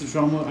saying,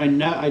 Stroma.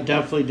 I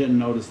definitely didn't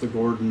notice the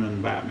Gordon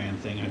and Batman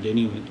thing. It didn't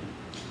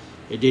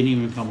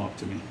even come up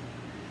to me.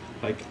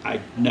 Like,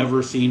 I'd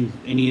never seen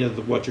any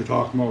of what you're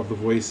talking about with the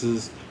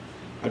voices.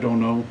 I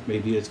don't know.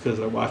 Maybe it's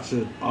because I watched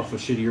it off a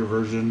shittier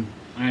version.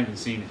 I haven't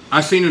seen it.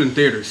 I've seen it in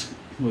theaters.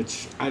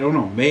 Which, I don't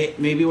know.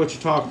 Maybe what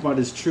you're talking about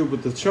is true,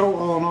 but the show,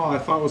 all in all, I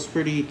thought was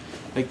pretty...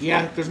 Like,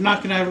 yeah, there's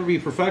not going to ever be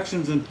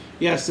perfections, and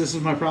yes, this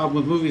is my problem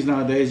with movies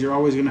nowadays. You're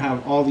always going to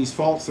have all these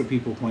faults that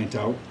people point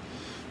out.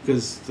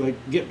 Because, like,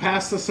 get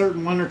past a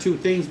certain one or two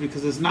things,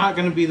 because it's not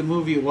going to be the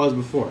movie it was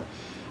before.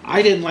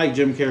 I didn't like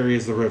Jim Carrey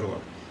as the Riddler.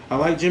 I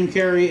like Jim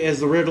Carrey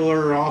as the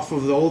Riddler off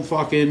of the old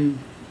fucking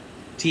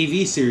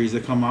TV series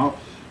that come out,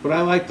 but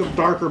I like the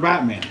darker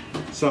Batman.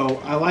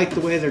 So I like the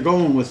way they're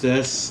going with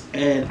this,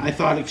 and I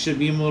thought it should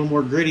be a little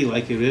more gritty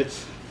like it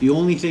is. The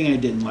only thing I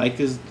didn't like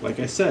is, like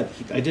I said,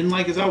 I didn't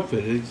like his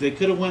outfit. They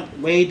could have went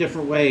way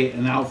different way,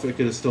 and the outfit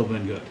could have still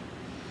been good.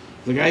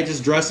 The guy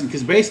just dressing,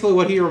 because basically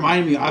what he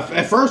reminded me of,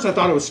 at first I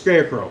thought it was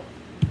Scarecrow.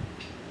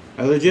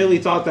 I legitimately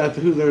thought that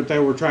who they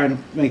were trying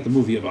to make the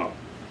movie about.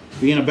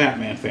 Being a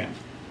Batman fan.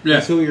 Yeah.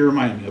 That's who you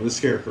remind me of, the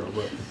Scarecrow.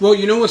 But. Well,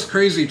 you know what's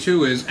crazy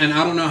too is, and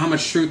I don't know how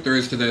much truth there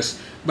is to this,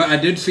 but I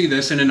did see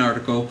this in an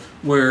article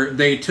where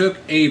they took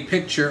a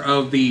picture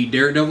of the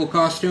Daredevil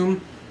costume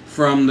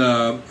from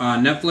the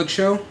Netflix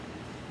show.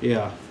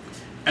 Yeah.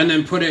 And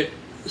then put it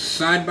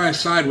side by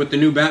side with the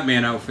new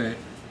Batman outfit.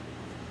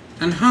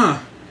 And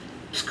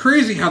it's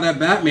crazy how that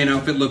Batman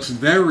outfit looks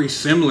very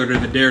similar to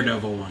the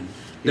Daredevil one.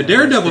 The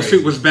Daredevil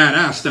suit was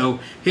badass though,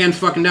 hands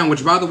fucking down,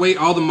 which by the way,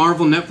 all the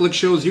Marvel Netflix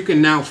shows you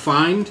can now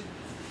find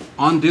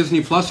on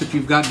Disney Plus if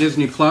you've got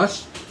Disney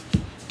Plus.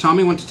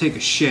 Tommy went to take a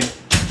shit.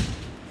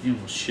 He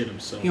almost shit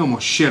himself. He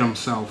almost shit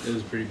himself. It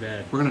was pretty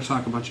bad. We're going to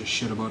talk a bunch of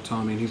shit about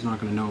Tommy, and he's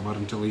not going to know about it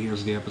until he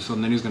hears the episode,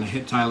 and then he's going to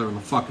hit Tyler in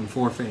the fucking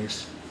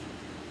foreface.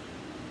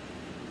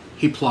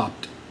 He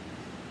plopped.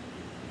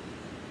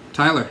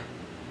 Tyler,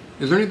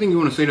 is there anything you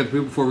want to say to the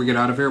people before we get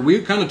out of here?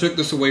 We kind of took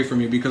this away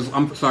from you because,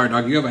 I'm sorry,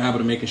 dog, you have a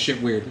habit of making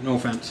shit weird. No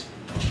offense.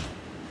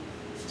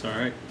 It's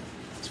alright.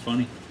 It's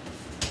funny.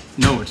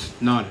 No,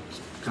 it's not. It's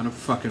kind of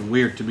fucking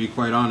weird, to be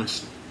quite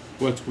honest.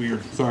 What's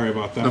weird? Sorry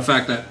about that. The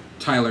fact that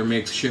Tyler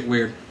makes shit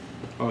weird.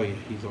 Oh yeah,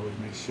 he's always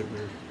makes shit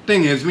weird.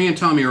 Thing is, me and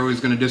Tommy are always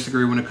going to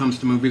disagree when it comes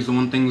to movies. The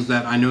one things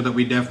that I know that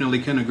we definitely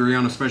can agree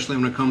on, especially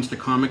when it comes to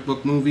comic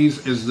book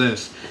movies, is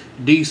this.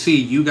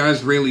 DC, you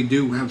guys really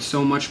do have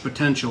so much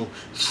potential.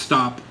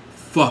 Stop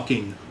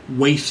fucking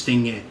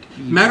wasting it.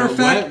 Matter of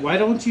fact... Why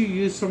don't you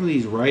use some of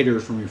these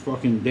writers from your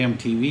fucking damn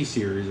TV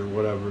series or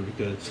whatever?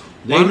 Because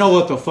they know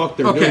what the fuck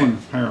they're doing,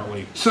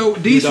 apparently. So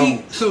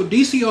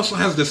DC also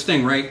has this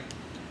thing, right?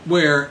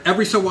 Where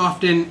every so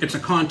often it's a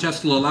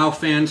contest to allow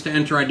fans to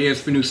enter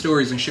ideas for new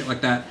stories and shit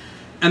like that.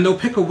 And they'll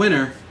pick a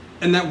winner,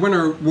 and that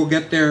winner will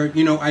get their,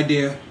 you know,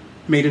 idea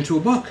made into a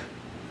book.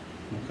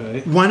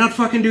 Okay. Why not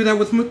fucking do that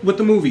with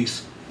the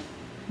movies?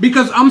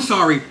 Because I'm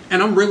sorry,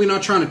 and I'm really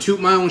not trying to toot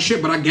my own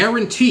shit, but I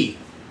guarantee,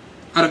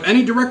 out of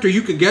any director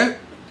you could get,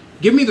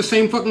 give me the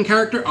same fucking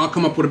character, I'll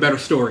come up with a better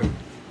story.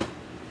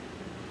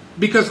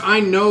 Because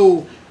I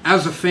know,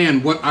 as a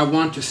fan, what I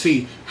want to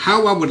see,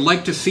 how I would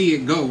like to see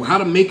it go, how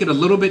to make it a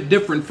little bit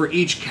different for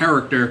each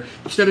character,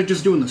 instead of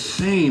just doing the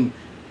same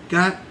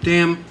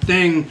goddamn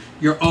thing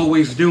you're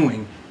always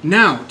doing.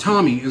 Now,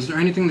 Tommy, is there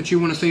anything that you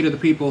want to say to the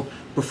people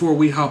before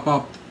we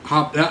hop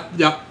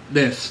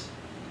this?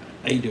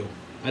 I do.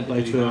 I'd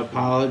like to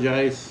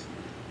apologize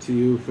to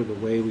you for the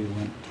way we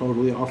went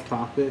totally off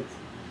topic.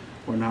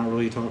 We're not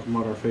really talking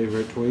about our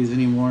favorite toys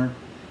anymore.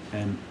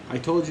 And I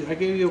told you, I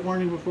gave you a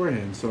warning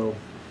beforehand, so...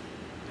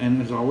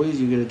 And as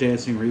always, you get a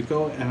dancing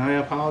Rico, and I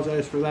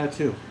apologize for that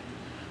too.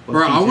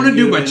 Bro, I want to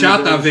do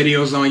bachata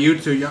videos on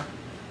YouTube, y'all.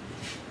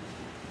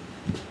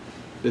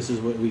 This is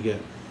what we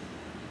get.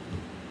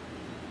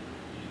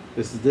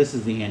 This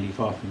is the Andy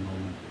talking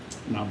moment,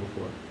 not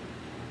before.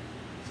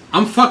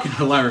 I'm fucking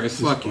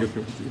hilarious. Fuck you.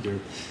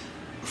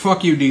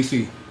 Fuck you,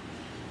 DC.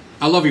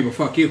 I love you, but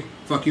fuck you.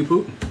 Fuck you,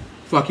 Putin.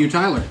 Fuck you,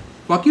 Tyler.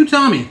 Fuck you,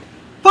 Tommy.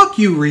 Fuck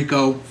you,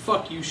 Rico.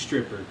 Fuck you,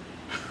 stripper.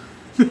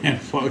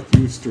 And fuck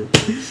you, stripper.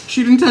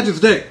 She didn't touch his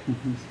dick.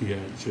 Yeah,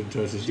 she didn't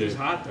touch his dick. She was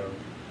hot, though.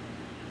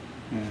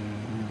 Uh,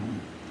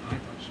 I thought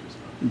she was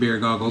hot. Beer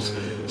goggles.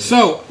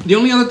 So, the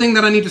only other thing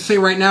that I need to say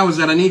right now is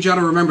that I need y'all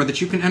to remember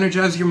that you can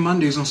energize your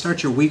Mondays and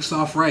start your weeks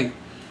off right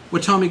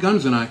with Tommy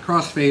Guns and I,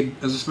 Crossfade,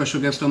 as a special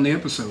guest on the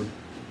episode.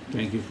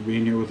 Thank you for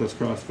being here with us,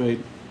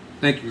 Crossfade.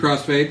 Thank you,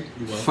 Crossfade.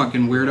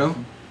 Fucking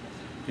weirdo.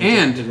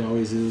 And it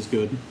always is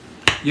good.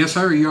 Yes,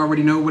 sir. You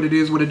already know what it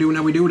is, what to do, and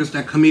how we do it. It's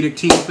that comedic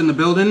team up in the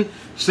building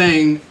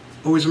saying,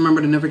 always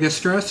remember to never get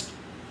stressed.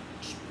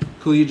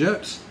 Cool your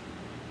jets.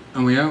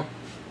 And we out.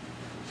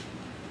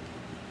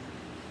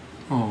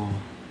 Aw.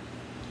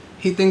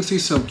 He thinks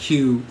he's so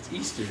cute. It's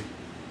Easter.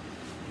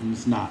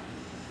 It's not.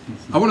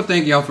 I want to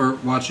thank y'all for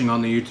watching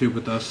on the YouTube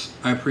with us.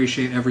 I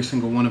appreciate every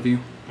single one of you.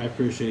 I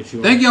appreciate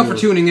you. Thank y'all for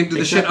tuning into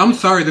the shit. I'm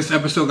sorry this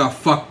episode got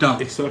fucked up.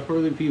 Except for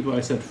the people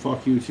I said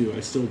fuck you to, I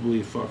still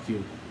believe fuck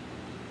you.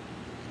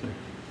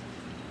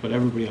 But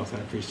everybody else, I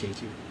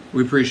appreciate you.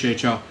 We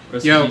appreciate y'all.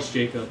 Rest Yo. in peace,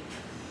 Jacob.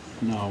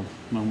 No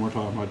more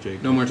talking about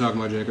Jacob. No more talking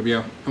about Jacob.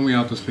 Yo. And we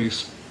out this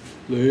piece.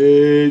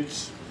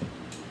 Let's.